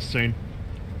Panther for us soon.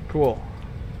 Cool.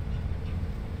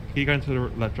 Keep going to the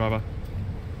left, driver.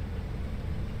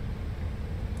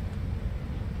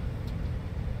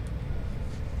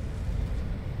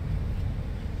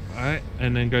 Alright,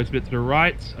 and then goes a bit to the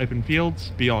right, open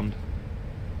fields, beyond.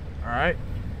 Alright.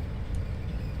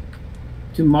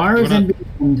 To Mars We're and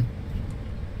not- beyond.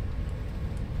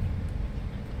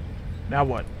 Now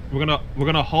what? We're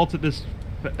gonna halt at this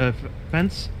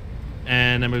fence,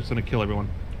 and then we're just gonna kill everyone.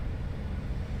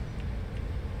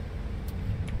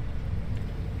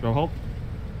 Go halt.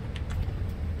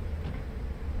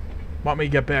 Want me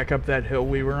to get back up that hill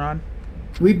we were on?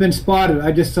 We've been spotted.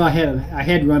 I just saw a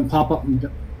head run pop up and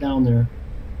down there.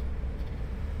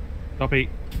 Copy.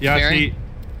 Yeah, Bearing? I see.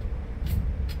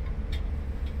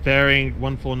 Bearing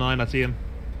 149. I see him.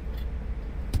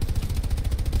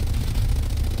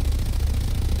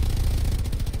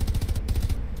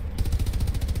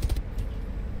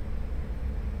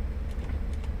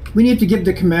 We need to give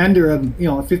the commander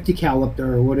a 50 cal up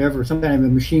there or whatever, some kind of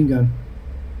a machine gun.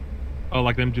 Oh,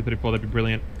 like the MG34. That'd be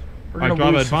brilliant. We're Alright, gonna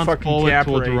driver, lose the advance fucking forward cap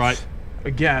towards the race. right.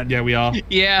 Again. Yeah, we are.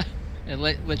 Yeah, and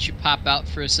let you pop out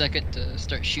for a second to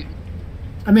start shooting.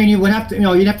 I mean, you would have to,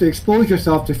 you'd have to expose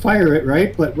yourself to fire it,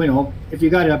 right? But if you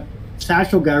got a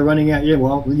satchel guy running at you,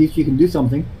 well, at least you can do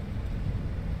something.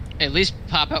 At least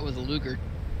pop out with a Luger.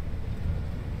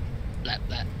 Blah,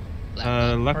 blah, blah,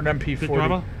 blah. Left Or an MP40. sit,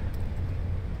 driver.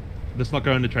 Let's not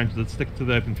go into trenches. Let's stick to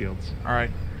the open fields.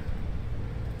 Alright.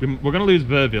 We're going to lose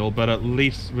Verville, but at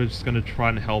least we're just going to try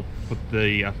and help with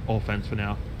the offense for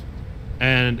now.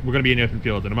 And we're going to be in the open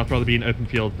field, and I'd much rather be in open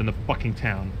field than the fucking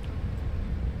town.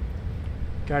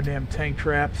 Goddamn tank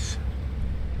traps.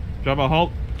 Driver,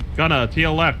 halt. Gunner, to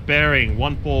your left, bearing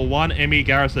 141 ME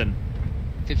Garrison.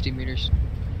 50 meters.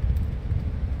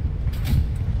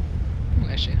 Oh,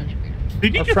 actually, 100 meters.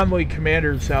 Did you Our just... friendly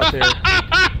commanders out there.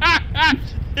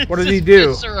 What did It's he just do?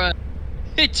 viscera.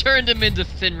 It turned him into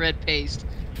thin red paste.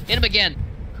 Hit him again.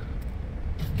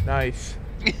 Nice.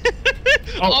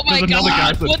 Oh, my there's another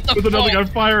god, Garrison. what the There's another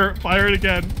fuck? guy. Fire it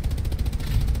again.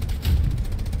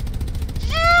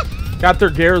 Got their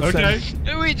garrison.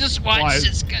 Okay. We just Why? watched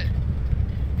this guy.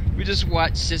 We just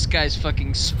watched this guy's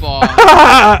fucking spawn.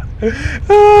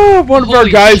 One of our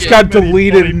Holy guys shit. got Many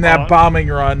deleted body in that parts. bombing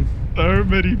run. So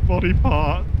many body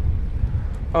parts.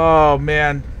 Oh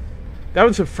man, that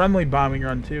was a friendly bombing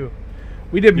run too.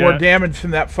 We did more Yeah. damage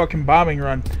than that fucking bombing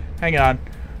run. Hang on,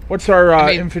 what's our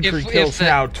I mean, infantry if kills that-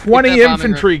 now? if 20 that bombing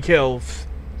infantry kills.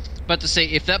 But to say,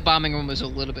 if that bombing run was a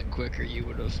little bit quicker, you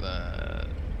would have.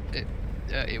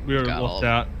 It We would were got all lost of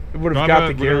out. It would have got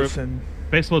the Driver, garrison.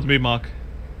 Base towards me, Mark.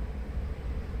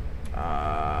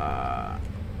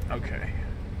 Okay.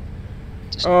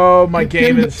 Oh, my Get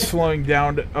game them- is slowing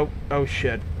down. Oh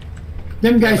shit.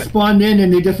 Them guys spawned in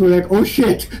and they just were like, oh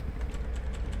shit.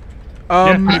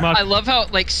 pretty much. I love how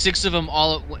like 6 of them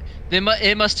all at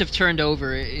it must have turned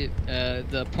over.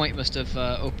 The point must have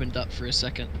opened up for a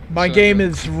second. My So game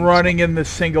everyone is can running in the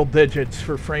single digits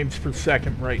for frames per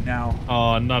second right now.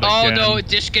 Oh, not Oh again. no,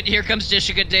 Dishka! Here comes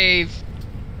Dishka Dave.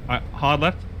 Hard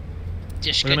left. We're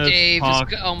Dishka gonna Dave.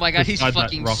 park Oh my god, he's beside that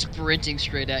fucking rock. sprinting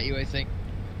straight at you. I think.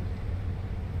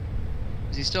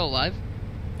 Is he still alive?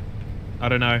 I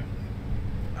don't know.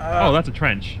 Oh, that's a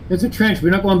trench. It's a trench.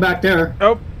 We're not going back there.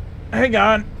 Oh, hang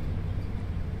on.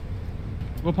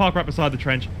 We'll park right beside the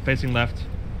trench, facing left.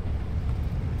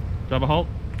 Driver halt.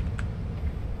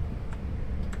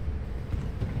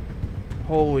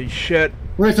 Holy shit.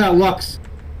 Where's that Lux?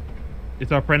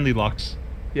 It's our friendly Lux.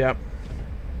 Yep.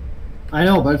 I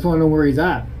know, but I just want to know where he's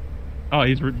at. Oh,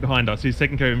 he's right behind us. He's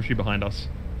taking care of infantry behind us.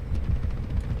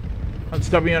 That's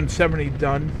WN70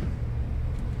 done.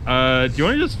 Do you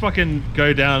want to just fucking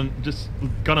go down? Just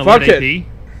gonna Fuck let it. AP?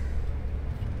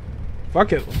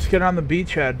 Fuck it, let's get on the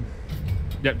beachhead.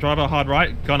 Yep, driver hard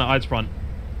right, gunner eyes front.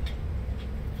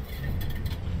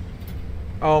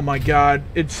 Oh my god,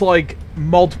 it's like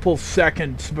multiple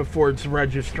seconds before it's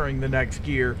registering the next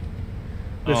gear.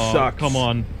 This Oh, sucks. come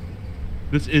on.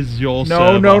 This is your No,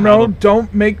 server. no, How no, the-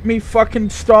 don't make me fucking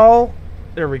stall.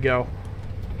 There we go.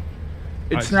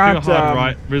 It's Alright, not, just go hard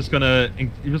right. We're just gonna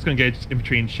engage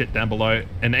infantry and shit down below.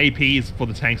 And AP is for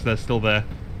the tanks that are still there.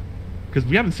 Because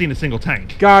we haven't seen a single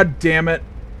tank. God damn it.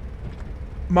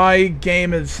 My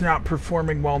game is not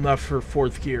performing well enough for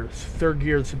 4th gears. 3rd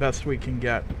gear is the best we can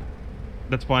get.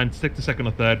 That's fine. Stick to 2nd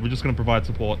or 3rd. We're just gonna provide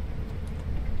support.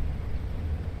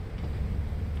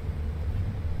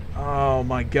 Oh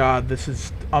my god, this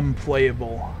is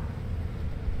unplayable.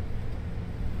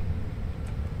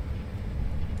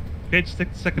 Okay, just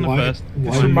stick to 2nd or Why, 1st. why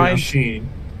This your reminds- machine?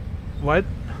 What?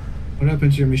 What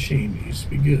happened to your machine? It used to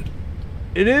be good.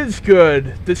 It is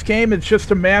good. This game is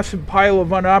just a massive pile of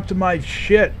unoptimized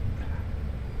shit.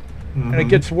 And it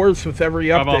gets worse with every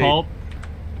Driver update. halt.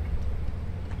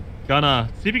 Gunner,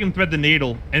 see if you can thread the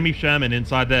needle. Enemy Sherman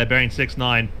inside there, bearing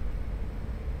 6-9.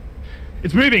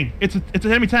 It's moving! It's an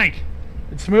enemy tank!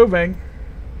 It's moving.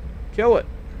 Kill it.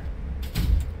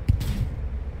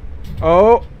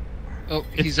 Oh, Oh,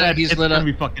 It's he's dead. It's lit gonna up.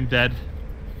 be fucking dead.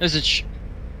 There's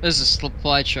a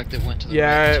supply truck that went to the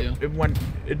yeah, right too.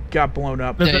 it got blown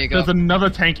up. There you go. There's another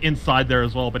tank inside there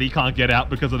as well, but he can't get out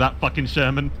because of that fucking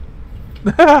Sherman.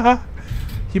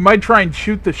 He might try and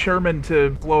shoot the Sherman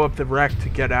to blow up the wreck to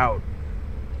get out.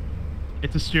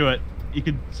 It's a Stuart. You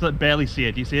can barely see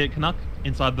it. Do you see it, Canuck?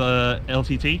 Inside the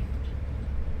LTT?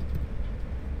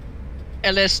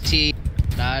 LST,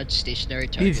 large stationary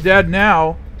target. He's dead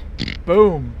now.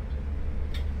 Boom.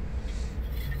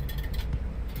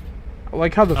 I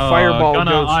like how the fireball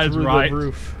Gunner, goes eyes through right. the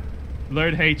roof.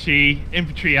 Load HE,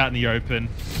 infantry out in the open.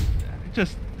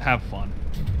 Just have fun.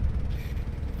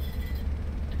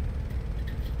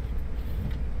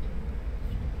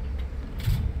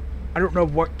 I don't know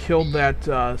what killed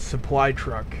that supply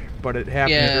truck, but it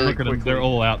happened Yeah. very Look at them. quickly. They're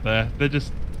all out there. They're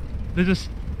just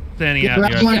standing Yeah, out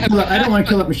but in I the don't open. I don't want to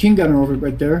kill that machine gunner over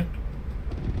right there.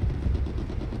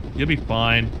 You'll be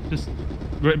fine. Just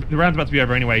the round's about to be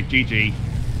over anyway. GG.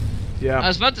 Yeah. I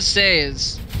was about to say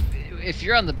is, if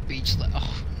you're on the beach,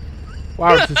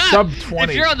 Wow, it's a sub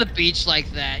 20. if you're on the beach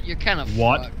like that, you're kind of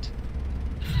What? fucked.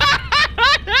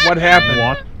 What happened?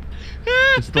 What?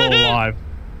 It's still alive.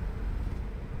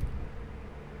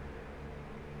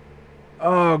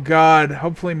 Oh god,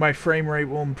 hopefully my frame rate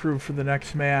will improve for the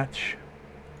next match.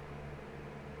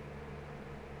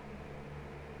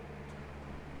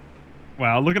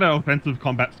 Wow, look at our offensive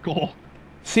combat score.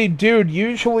 See, dude,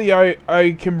 usually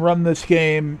I can run this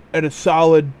game at a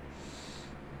solid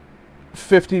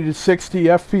 50 to 60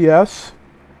 FPS.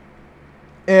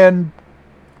 And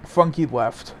Funky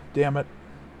left. Damn it.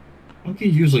 Funky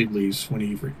usually leaves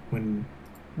when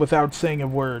Without saying a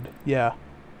word. Yeah.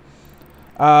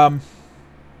 What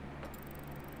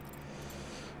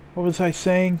was I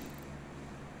saying?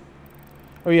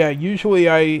 Oh yeah, usually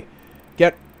I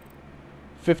get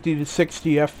 50 to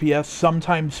 60 FPS,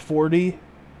 sometimes 40,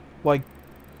 like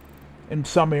in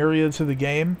some areas of the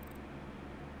game.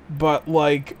 But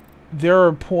like there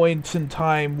are points in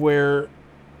time where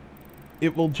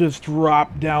it will just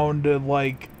drop down to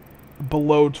like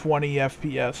below 20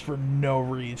 FPS for no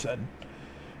reason.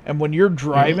 And when you're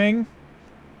driving,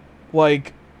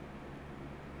 like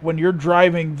when you're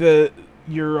driving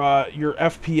your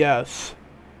FPS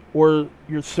or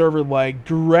your server lag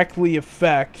directly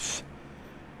affects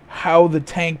how the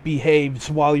tank behaves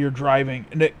while you're driving,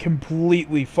 and it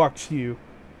completely fucks you.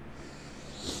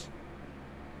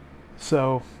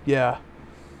 So, yeah.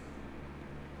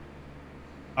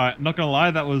 Alright, not gonna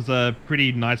lie, that was a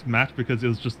pretty nice match because it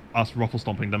was just us ruffle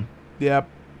stomping them. Yep.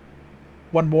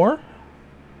 One more?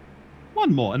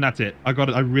 One more, and that's it. I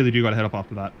really do gotta head up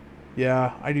after that.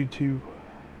 Yeah, I do too.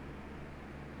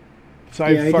 So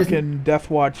Yeah, I it fucking Death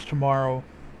Watch tomorrow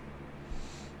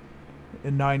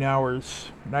in 9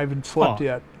 hours, and I haven't slept Oh.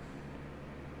 yet.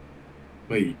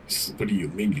 Wait, what do you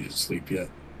mean you didn't sleep yet?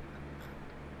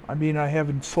 I mean, I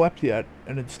haven't slept yet,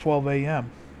 and it's 12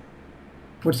 a.m.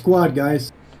 What squad,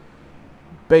 guys?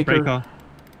 Baker. Breaker.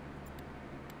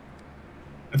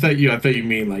 I thought you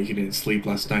mean like you didn't sleep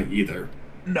last night either.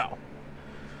 No.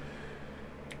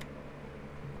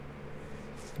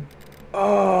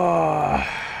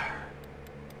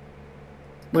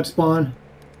 What spawn?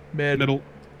 Mid. Middle.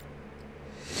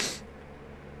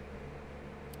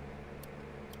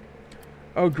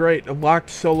 Oh, great. A locked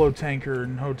solo tanker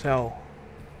in hotel.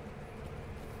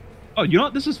 Oh, you know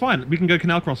what? This is fine. We can go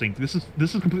canal crossing. This is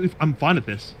completely. I'm fine at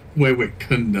this. Wait,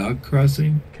 Canuck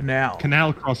crossing? Canal.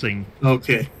 Canal crossing.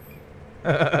 Okay.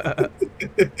 The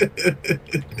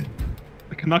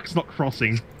Canuck's not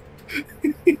crossing.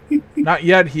 Not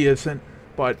yet, he isn't.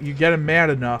 But you get him mad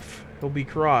enough, he'll be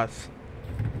cross.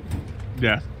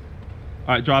 Yeah.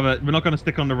 All right, driver. We're not going to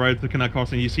stick on the road to canal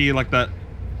crossing. You see, like that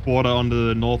border on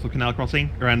the north of canal crossing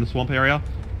around the swamp area.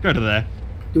 Go to there.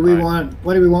 Do we Alright. want?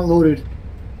 What do we want loaded?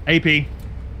 AP.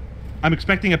 I'm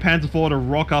expecting a Panzer IV to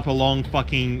rock up along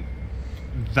fucking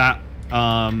that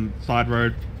side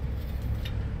road.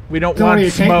 We don't There's already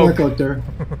want a tank smoke. mark out there.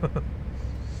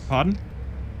 Pardon?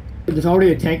 There's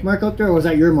already a tank mark out there, or was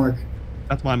that your mark?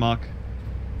 That's my mark.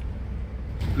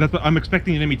 I'm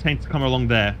expecting an enemy tank to come along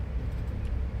there.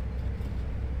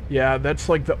 Yeah, that's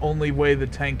like the only way the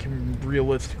tank can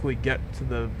realistically get to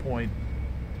the point.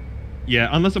 Yeah,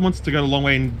 unless it wants to go a long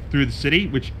way in through the city,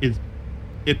 which is,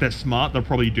 if they're smart, they'll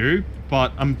probably do.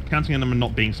 But I'm counting on them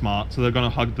not being smart, so they're going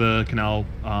to hug the canal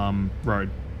road.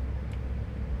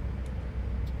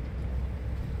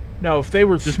 No, if they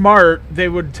were smart, they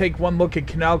would take one look at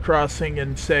Canal Crossing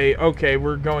and say, okay,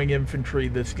 we're going infantry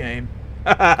this game.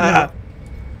 No.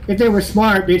 If they were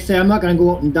smart, they'd say, "I'm not going to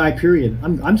go out and die. Period.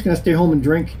 I'm just going to stay home and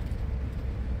drink."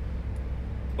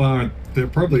 Well, they're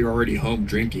probably already home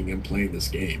drinking and playing this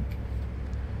game.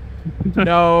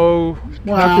 No,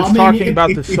 Well, I'm just I mean, talking if-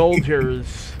 about the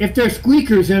soldiers. If they're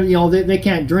squeakers, then they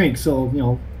can't drink. So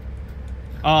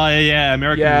Oh yeah,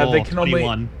 American Yeah, law they can only-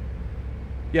 21.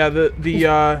 Yeah,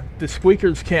 the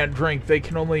squeakers can't drink. They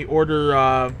can only order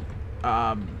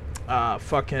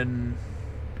fucking.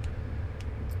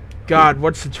 God,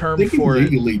 what's the term They can for it?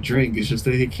 legally drink, it's just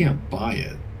that they can't buy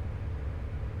it.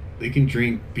 They can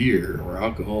drink beer or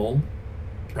alcohol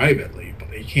privately, but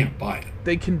they can't buy it.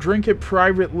 They can drink it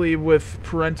privately with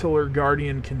parental or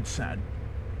guardian consent.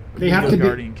 they have to Legal be.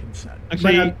 guardian consent.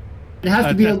 Actually, It has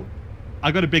to be.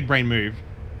 I got a big brain move.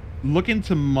 Look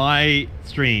into my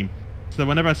stream. So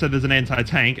whenever I said there's an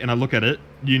anti-tank and I look at it,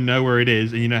 you know where it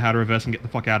is and you know how to reverse and get the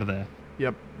fuck out of there.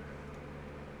 Yep.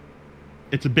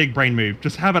 It's a big brain move.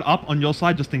 Just have it up on your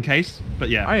side just in case. But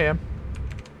yeah. I am.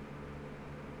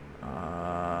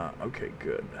 Okay,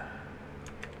 good.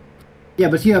 Yeah,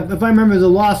 but see, if I remember, the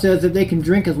law says that they can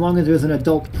drink as long as there's an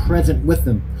adult present with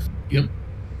them. Yep.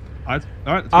 Alright,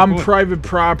 let's go On forward. private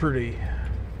property.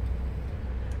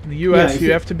 In the U.S., Yeah, you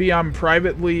see- have to be on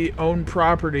privately owned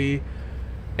property,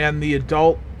 and your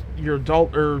adult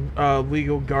or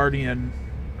legal guardian,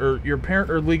 or your parent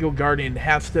or legal guardian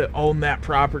has to own that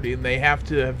property, and they have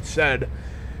to have said,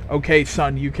 "Okay,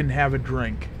 son, you can have a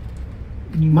drink."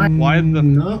 Why the-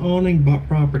 not owning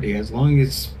property as long as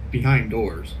it's behind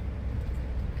doors?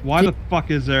 Why the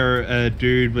fuck is there a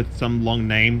dude with some long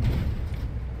name?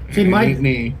 See, Ain't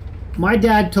me. my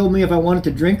dad told me if I wanted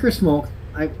to drink or smoke,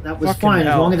 that was Fucking fine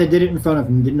hell. as long as I did it in front of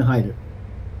him, didn't hide it.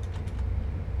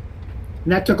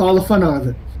 And that took all the fun out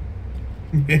of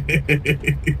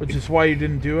it. Which is why you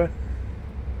didn't do it.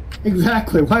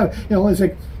 Exactly. Why? It's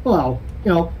like, well,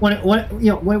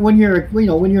 when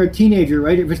you're a teenager,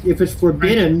 right? If it's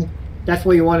forbidden, that's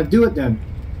why you want to do it then.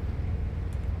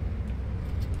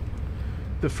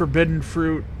 The forbidden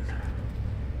fruit.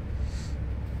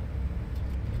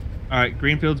 Alright,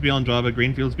 Greenfields beyond driver,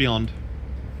 Greenfields beyond.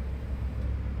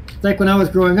 It's like when I was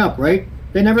growing up, right?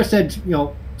 They never said,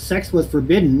 sex was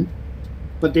forbidden,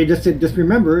 but they just said, just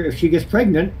remember, if she gets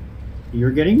pregnant,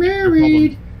 you're getting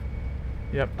married.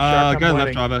 Yep. Go shotgun left,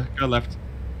 wedding. driver. Go left.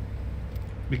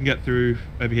 We can get through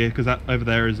over here because that over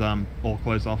there is all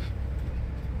closed off.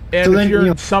 And So if then, you're you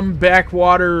know- in some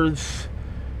backwaters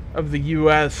of the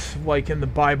U.S., like in the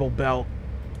Bible Belt,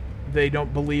 they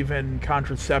don't believe in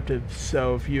contraceptives.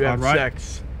 So if you have Alright.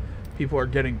 sex, people are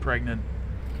getting pregnant.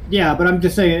 Yeah, but I'm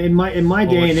just saying, in my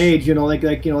day and it's- age, you know, like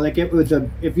it was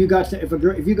if you got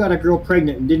a girl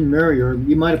pregnant and didn't marry her,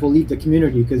 you might as well leave the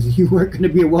community because you weren't going to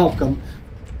be welcome.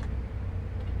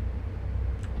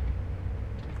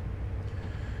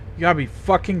 You gotta be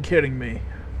fucking kidding me.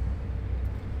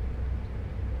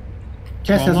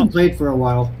 Tess Well, hasn't not- played for a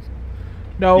while.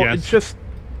 No, Yes. it's just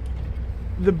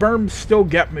the berms still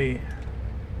get me.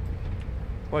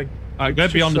 Like, Alright, it's go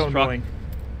just beyond so this truck. annoying.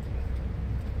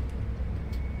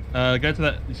 Go to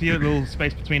that. You see that little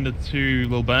space between the two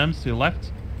little berms to the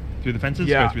left? Through the fences?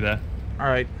 Yeah. Go through there. All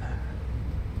right.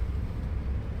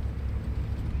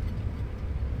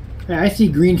 Hey, I see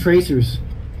green tracers.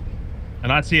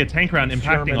 And I see a tank round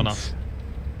impacting on us.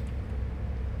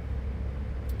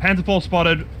 Panzerfall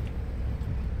spotted.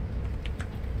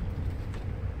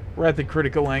 We're at the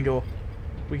critical angle.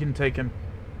 We can take him.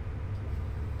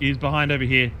 He's behind over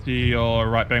here to your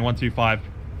right, bearing 125.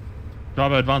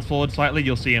 Driver, advance forward slightly,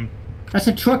 you'll see him. That's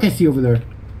a truck I see over there.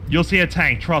 You'll see a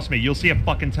tank, trust me, you'll see a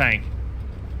fucking tank.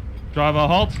 Driver,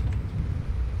 halt.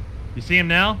 You see him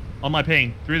now? On my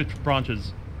ping, through the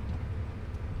branches.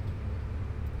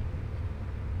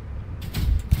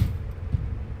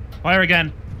 Fire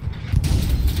again.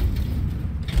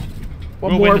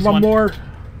 One We'll win more, this one one. more.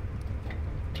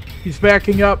 He's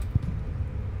backing up.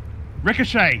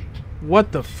 Ricochet!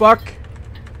 What the fuck?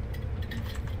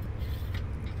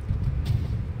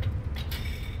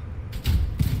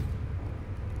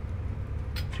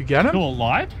 Did you get him? Still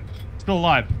alive? Still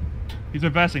alive. He's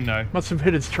reversing though. Must have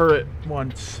hit his turret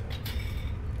once.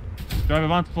 Driver,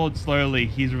 advance forward slowly.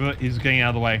 He's getting out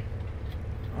of the way.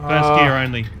 First gear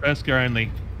only. First gear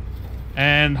only.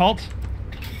 And halt.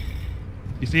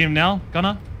 You see him now,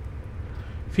 Gunner?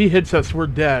 If he hits us, we're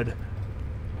dead.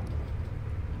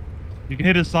 You can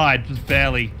hit his side, just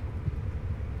barely.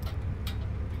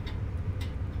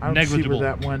 I don't Negligible. see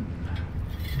where that went.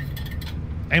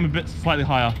 Aim a bit slightly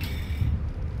higher.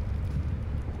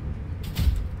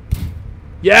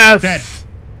 Yes! Dead.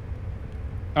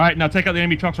 Alright, now take out the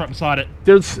enemy trucks right beside it.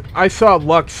 I saw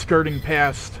Lux skirting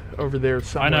past over there I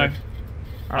somewhere. know.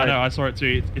 All I right. know, I saw it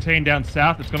too. It's heading down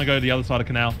south. It's going to go to the other side of the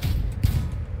canal.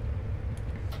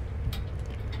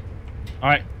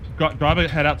 Alright, driver,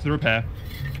 head out to the repair.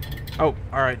 Oh,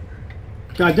 all right.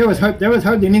 God, there was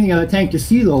hardly anything on the tank to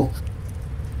see though.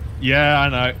 Yeah, I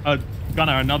know.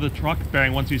 Gunner, another truck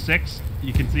bearing 126.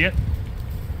 You can see it.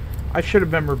 I should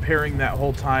have been repairing that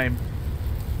whole time.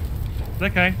 It's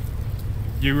okay.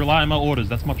 You rely on my orders.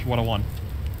 That's much what I want.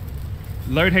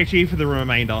 Load HE for the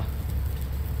remainder.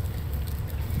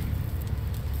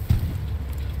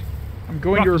 I'm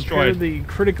going to Truck repair destroyed. the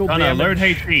critical Gunner, damage. load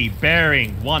HE,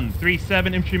 bearing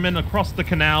 137 infantrymen across the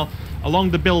canal, along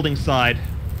the building side.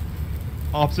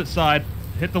 Opposite side,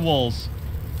 hit the walls.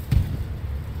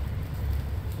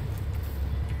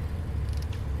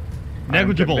 All right, I'm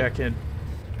getting Negligible. back in.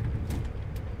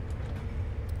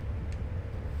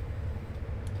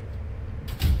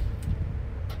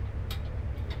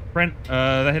 Brent,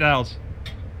 they hit ours.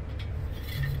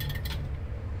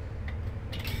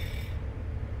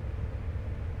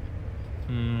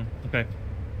 Okay.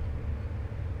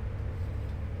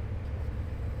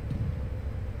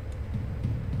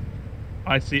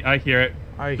 I hear it.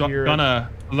 I hear it. Gonna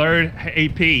load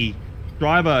AP.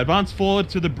 Driver, advance forward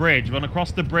to the bridge. Run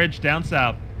across the bridge down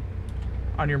south.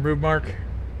 On your move mark.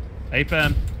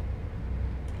 AFM.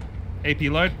 AP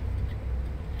load.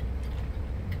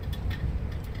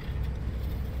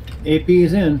 AP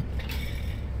is in.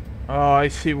 Oh, I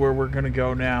see where we're gonna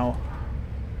go now.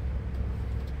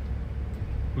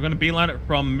 We're gonna beeline it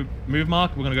from move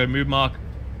mark. We're gonna go move mark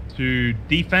to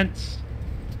defense,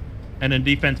 and then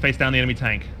defense face down the enemy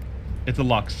tank. It's a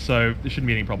Lux, so there shouldn't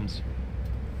be any problems.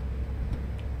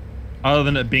 Other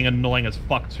than it being annoying as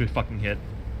fuck to fucking hit.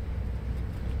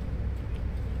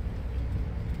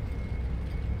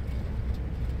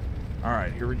 All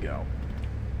right, here we go.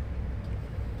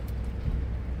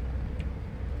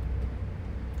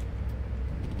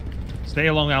 Stay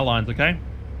along our lines, okay?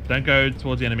 Don't go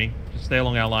towards the enemy. Just stay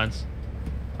along our lines.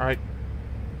 All right.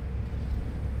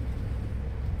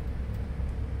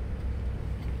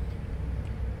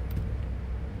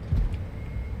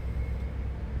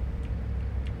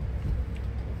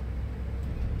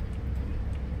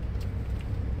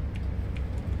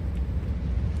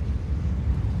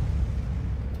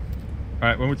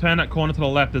 Alright, when we turn that corner to the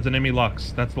left, there's an enemy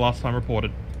Lux. That's the last time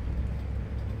reported.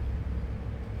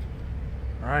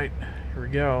 All right, here we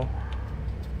go.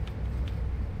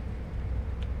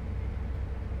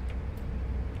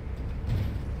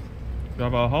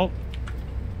 Driver, halt.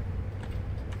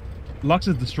 Lux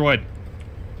is destroyed.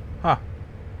 Huh.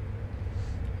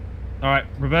 Alright,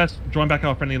 reverse, join back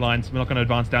our friendly lines. We're not going to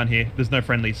advance down here. There's no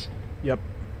friendlies. Yep.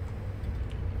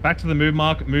 Back to the move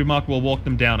mark. Move mark will walk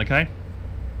them down, okay?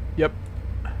 Yep.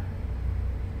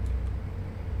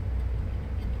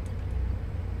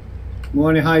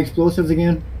 Want any high explosives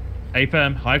again? A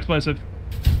firm, high explosive.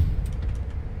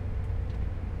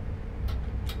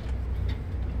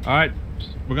 Alright,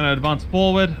 we're going to advance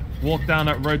forward, walk down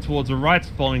that road towards the right,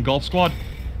 following Golf Squad.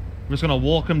 We're just going to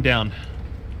walk them down.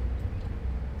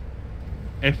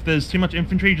 If there's too much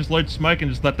infantry, just load smoke and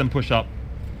just let them push up.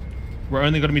 We're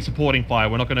only going to be supporting fire.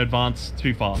 We're not going to advance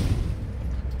too far.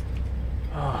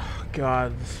 Oh,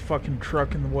 God. This fucking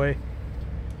truck in the way.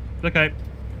 It's okay.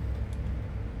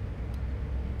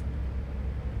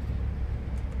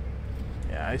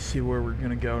 Yeah, I see where we're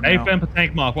going to go now. A-firm per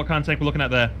tank mark. What kind of tank we're looking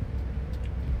at there?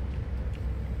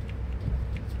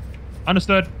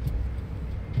 Understood.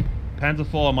 Panzer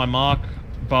IV on my mark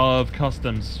above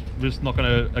customs. We're just not going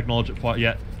to acknowledge it quite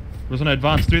yet. We're just going to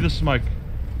advance through the smoke.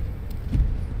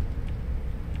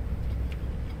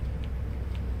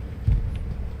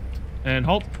 And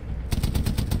halt.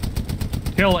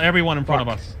 Kill everyone in front of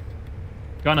us.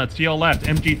 Gunner, to your left,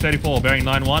 MG-34, bearing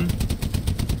 9-1.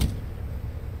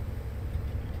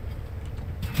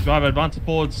 Driver, advance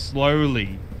forward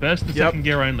slowly. First and second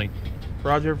gear only.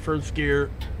 Roger, first gear.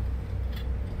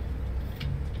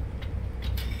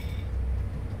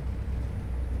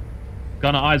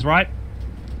 Gunner, eyes right.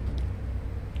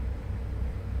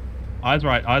 Eyes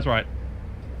right, eyes right.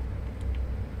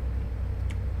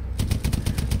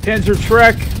 Panzer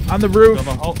Trek on the roof.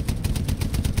 Driver, halt.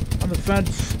 On the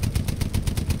fence.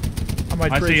 On my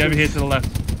I see traces. over here to the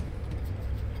left.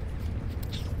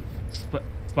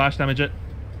 Splash damage it.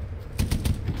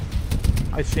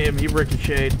 I see him. He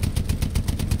ricocheted.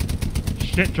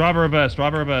 Shit, driver reverse,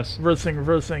 driver reverse. Reversing,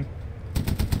 reversing.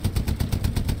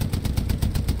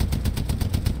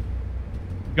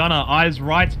 Gunner, eyes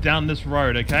right down this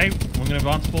road, okay? We're gonna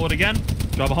advance forward again.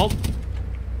 Driver, halt.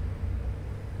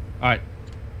 Alright.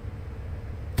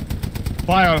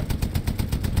 Fire.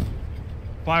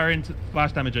 Fire into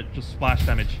splash damage it. Just splash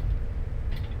damage.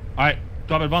 Alright.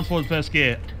 Driver, advance forward first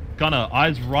gear. Gunner,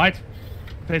 eyes right.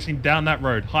 Facing down that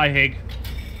road. High Hig.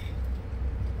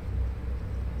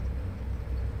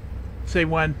 Say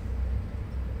when.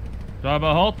 Driver,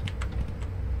 halt.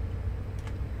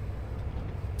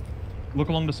 Look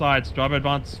along the sides. Driver,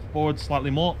 advance forward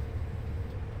slightly more.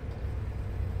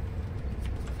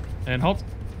 And halt.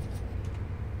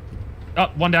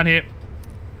 Up, one down here.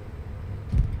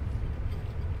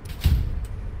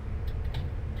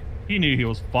 He knew he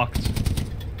was fucked.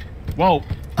 Whoa.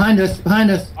 Behind us,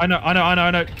 behind us. I know.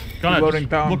 Gunner, Reloading just look at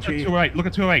bounty. 208. Look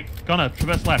at 208. Gunner,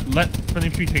 traverse left. Let friendly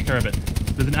infantry take care of it.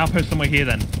 There's an outpost somewhere here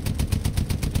then.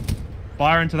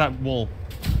 Fire into that wall.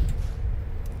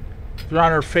 They're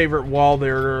on our favorite wall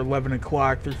there at 11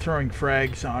 o'clock. They're throwing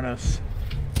frags on us.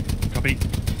 Copy.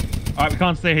 Alright, we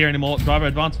can't stay here anymore. Driver,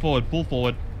 advance forward. Pull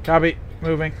forward. Copy.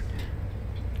 Moving.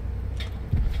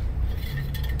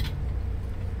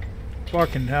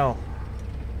 Fucking hell.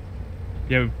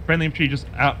 Yeah, friendly infantry just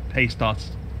outpaced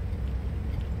us.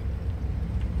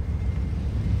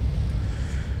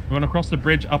 We're gonna cross the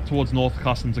bridge up towards North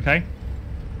Customs, okay?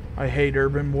 I hate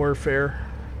urban warfare.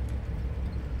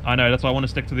 I know, that's why I want to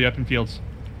stick to the open fields.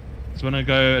 So we're gonna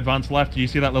go advance left. Do you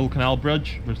see that little canal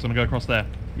bridge? We're just gonna go across there.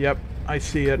 Yep, I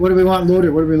see it. What do we want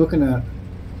loaded? What are we looking at?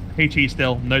 HE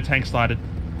still, no tank sighted.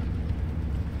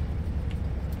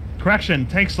 Correction,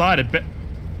 tank sighted.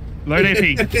 Load AP.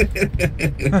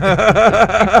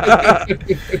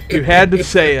 You had to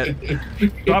say it.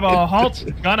 Driver, halt.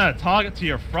 Gunner, target to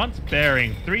your front,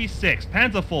 bearing 3-6.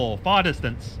 Panzer IV, far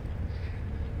distance.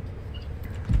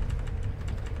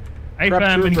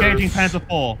 A-firm, engaging Panzer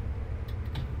IV.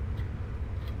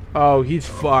 Oh, he's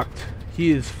fucked.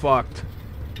 He is fucked.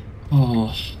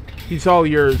 Oh, He's all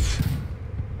yours.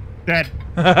 Dead.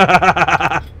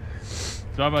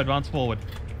 Driver, advance forward.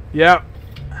 Yep.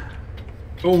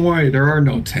 don't worry, there are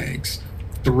no tanks.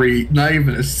 Not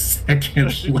even a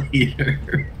second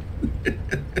later.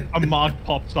 A mark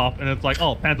pops up and it's like,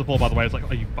 oh, Panzer IV, by the way. It's like,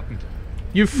 oh, you fucking...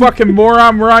 You fucking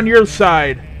moron, we're on your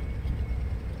side.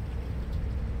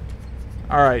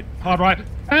 Alright. Hard right.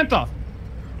 Panther!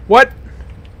 What?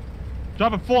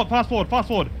 Driver, forward, fast forward, fast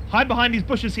forward. Hide behind these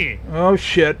bushes here. Oh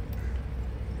shit.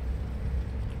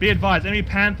 Be advised, enemy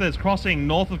Panthers crossing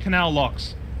north of Canal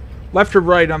Locks. Left or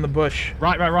right on the bush?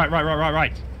 Right.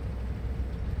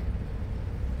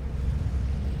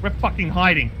 We're fucking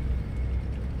hiding.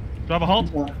 Driver, halt.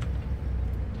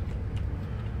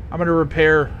 I'm gonna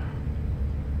repair.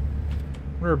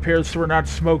 Repair so we're not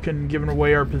smoking and giving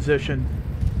away our position.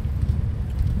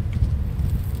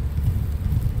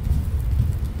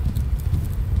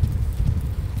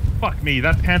 Fuck me,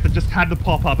 that panther just had to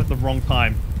pop up at the wrong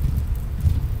time.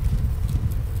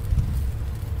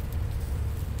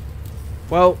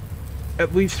 Well,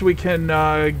 at least we can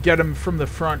get him from the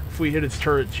front if we hit his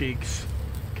turret cheeks.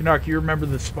 Canuck, you remember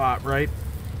the spot, right?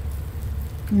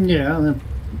 Yeah,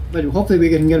 but hopefully we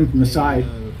can get him from the side.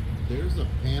 There's a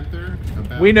panther.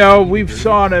 We know. We've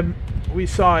saw him. We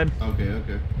saw him. Okay,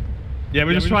 okay. Yeah,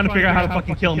 we're just trying to figure out how to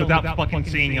fucking kill him without fucking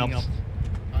seeing us.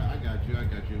 I got you. I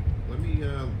got you. Let me.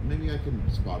 Maybe I can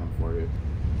spot him for you.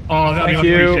 Oh, that'd be Thank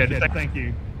you. appreciated. Thank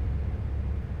you.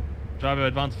 Driver,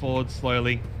 advance forward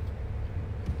slowly.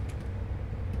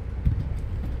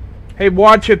 Hey,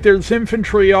 watch it. There's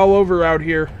infantry all over out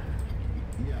here.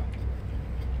 Yeah.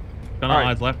 Gunner, Alright.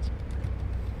 eyes left.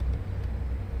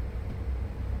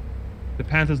 The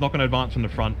panther's not going to advance from the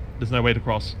front. There's no way to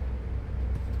cross.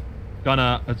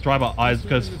 Gunner, driver, eyes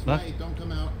goes This left. way, don't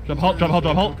come out. Drop, halt, drop, halt,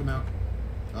 drop, halt. Don't come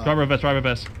out. Driver reverse, driver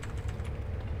reverse.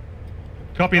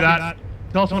 Copy that.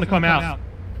 Tell us when to come out.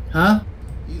 Huh?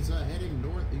 He's heading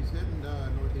north. He's heading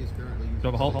northeast currently. He's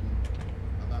Drop, halt.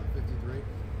 about 53.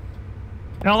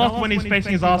 Tell us when he's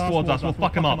facing his ass towards us. We'll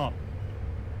fuck him up.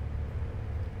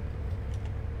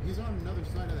 He's on another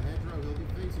side of the hedgerow. He'll be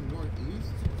facing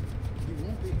northeast. He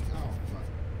won't be. Oh fuck.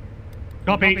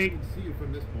 Copy. I can see you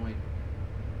from this point.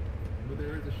 But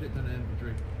there is a shit ton of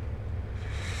infantry.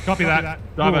 Copy that.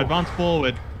 Driver, Ooh. advance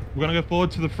forward. We're going to go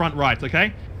forward to the front right,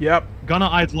 okay? Yep. Gunner,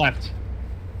 eyes left.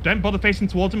 Don't bother facing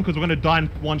towards him because we're going to die in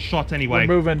one shot anyway.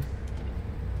 We're moving.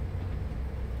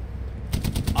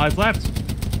 Eyes left.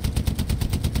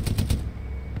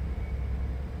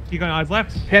 Keep going, eyes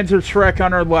left. Panzer Shrek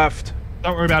on our left.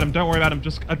 Don't worry about him, don't worry about him.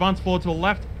 Just advance forward to the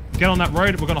left. Get on that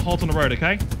road. We're going to halt on the road,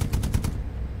 okay?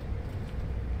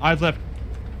 Eyes left.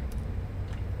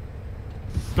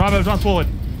 Driver, advance forward.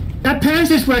 That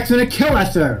Panzerschreck's gonna kill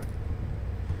us, sir.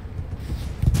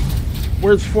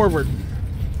 Where's forward?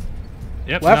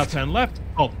 Yep, Left. now turn left.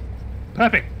 Oh,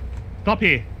 perfect. Stop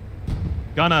here.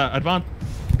 Gunner, advance.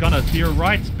 Gunner, to your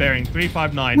right, bearing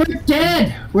 359. We're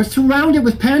dead. We're surrounded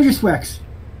with Panzerschrecks.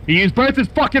 He used both his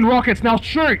fucking rockets, now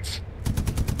shoot!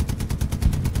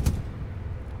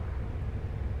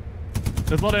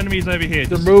 There's a lot of enemies over here.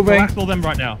 They're Just moving. blast all them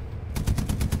right now.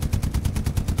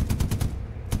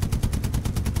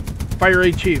 Fire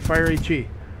HE. Fire HE.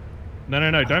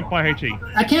 No, don't fire HE.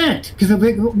 I can't, because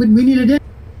we need it in.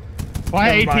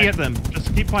 Fire Never AP mind. at them.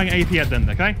 Just keep firing AP at them,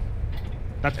 okay?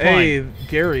 That's fine. Hey,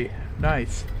 Gary.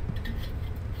 Nice.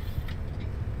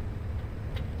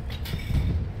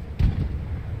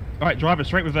 Alright, driver,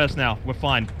 straight reverse now. We're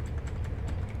fine. Too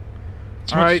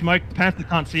much Alright. smoke. The Panther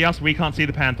can't see us. We can't see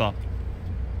the Panther.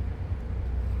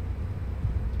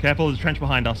 Careful, there's a trench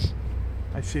behind us.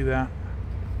 I see that.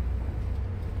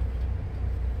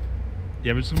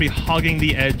 Yeah, we're just gonna be hugging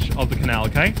the edge of the canal,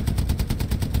 okay?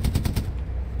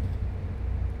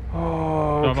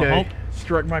 Oh, Driver, okay. halt.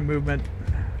 Struck my movement.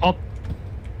 Halt.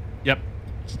 Yep.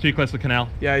 It's too close to the canal.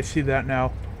 Yeah, I see that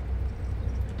now.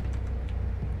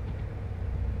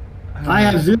 I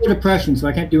have 0 depression, so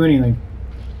I can't do anything.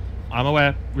 I'm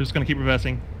aware. We're just gonna keep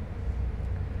reversing.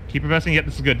 Keep reversing. Yep,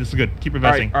 this is good. This is good. Keep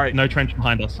reversing. Alright. No trench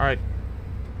behind us. Alright.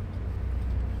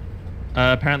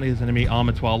 Apparently there's enemy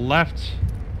armor to our left.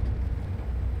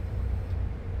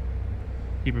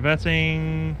 Keep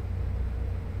reversing.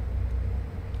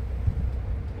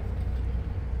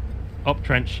 Oh,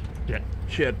 trench. Yeah.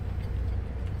 Shit.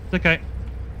 It's okay.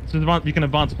 So you can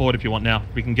advance forward if you want now.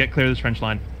 We can get clear of this trench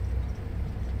line.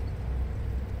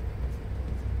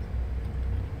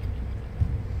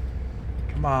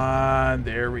 Come on.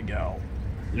 There we go.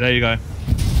 There you go.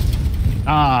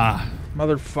 Ah.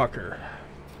 Motherfucker.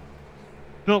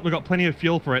 Philip, we got plenty of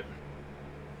fuel for it.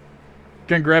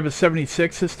 Gonna grab a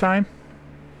 76 this time.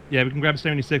 Yeah, we can grab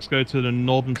 76, go to the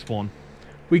northern spawn.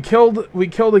 We killed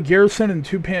a garrison and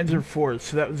 2 Panzer IVs,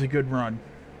 so that was a good run.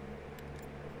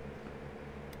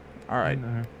 Alright.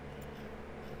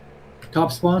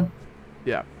 Top spawn?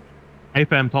 Yeah.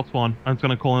 AFM, top spawn. I'm just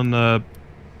gonna call in the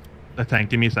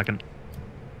tank. Give me a second.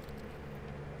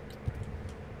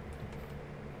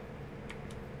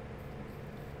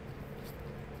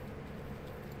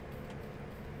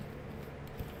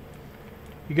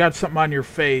 You got something on your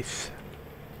face.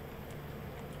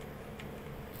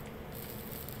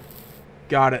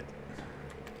 Got it.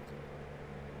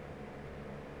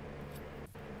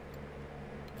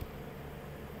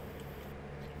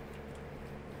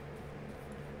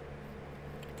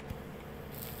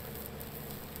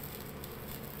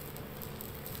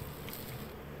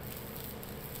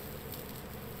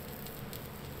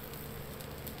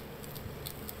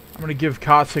 I'm gonna give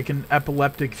Cossack an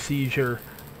epileptic seizure.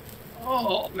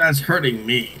 Oh, that's hurting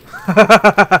me.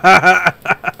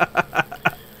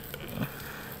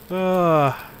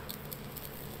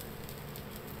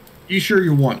 You sure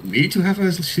you want me to have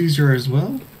a seizure as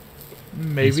well?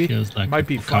 Maybe. This feels like Might a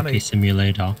be coffee funny.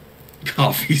 simulator.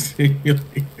 Coffee simulator.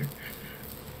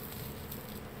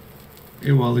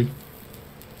 Hey, Wally.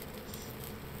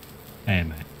 Hey,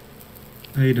 mate.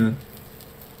 How you doing?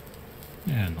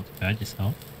 Yeah, not too bad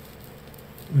yourself.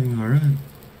 Doing all right.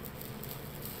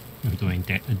 We're doing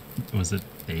was it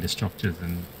data structures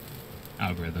and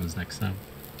algorithms next time?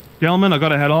 Gentlemen, I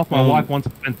gotta head off. My wife wants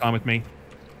to spend time with me.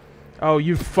 Oh,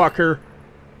 you fucker.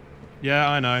 Yeah,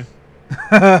 I know.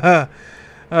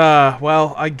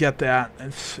 Well, I get that.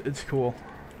 It's cool.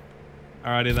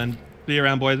 Alrighty then. See you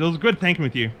around, boys. It was good thinking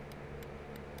with you.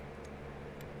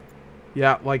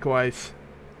 Yeah, likewise.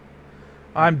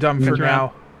 I'm done for Catch you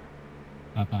around.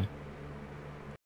 now. Bye bye.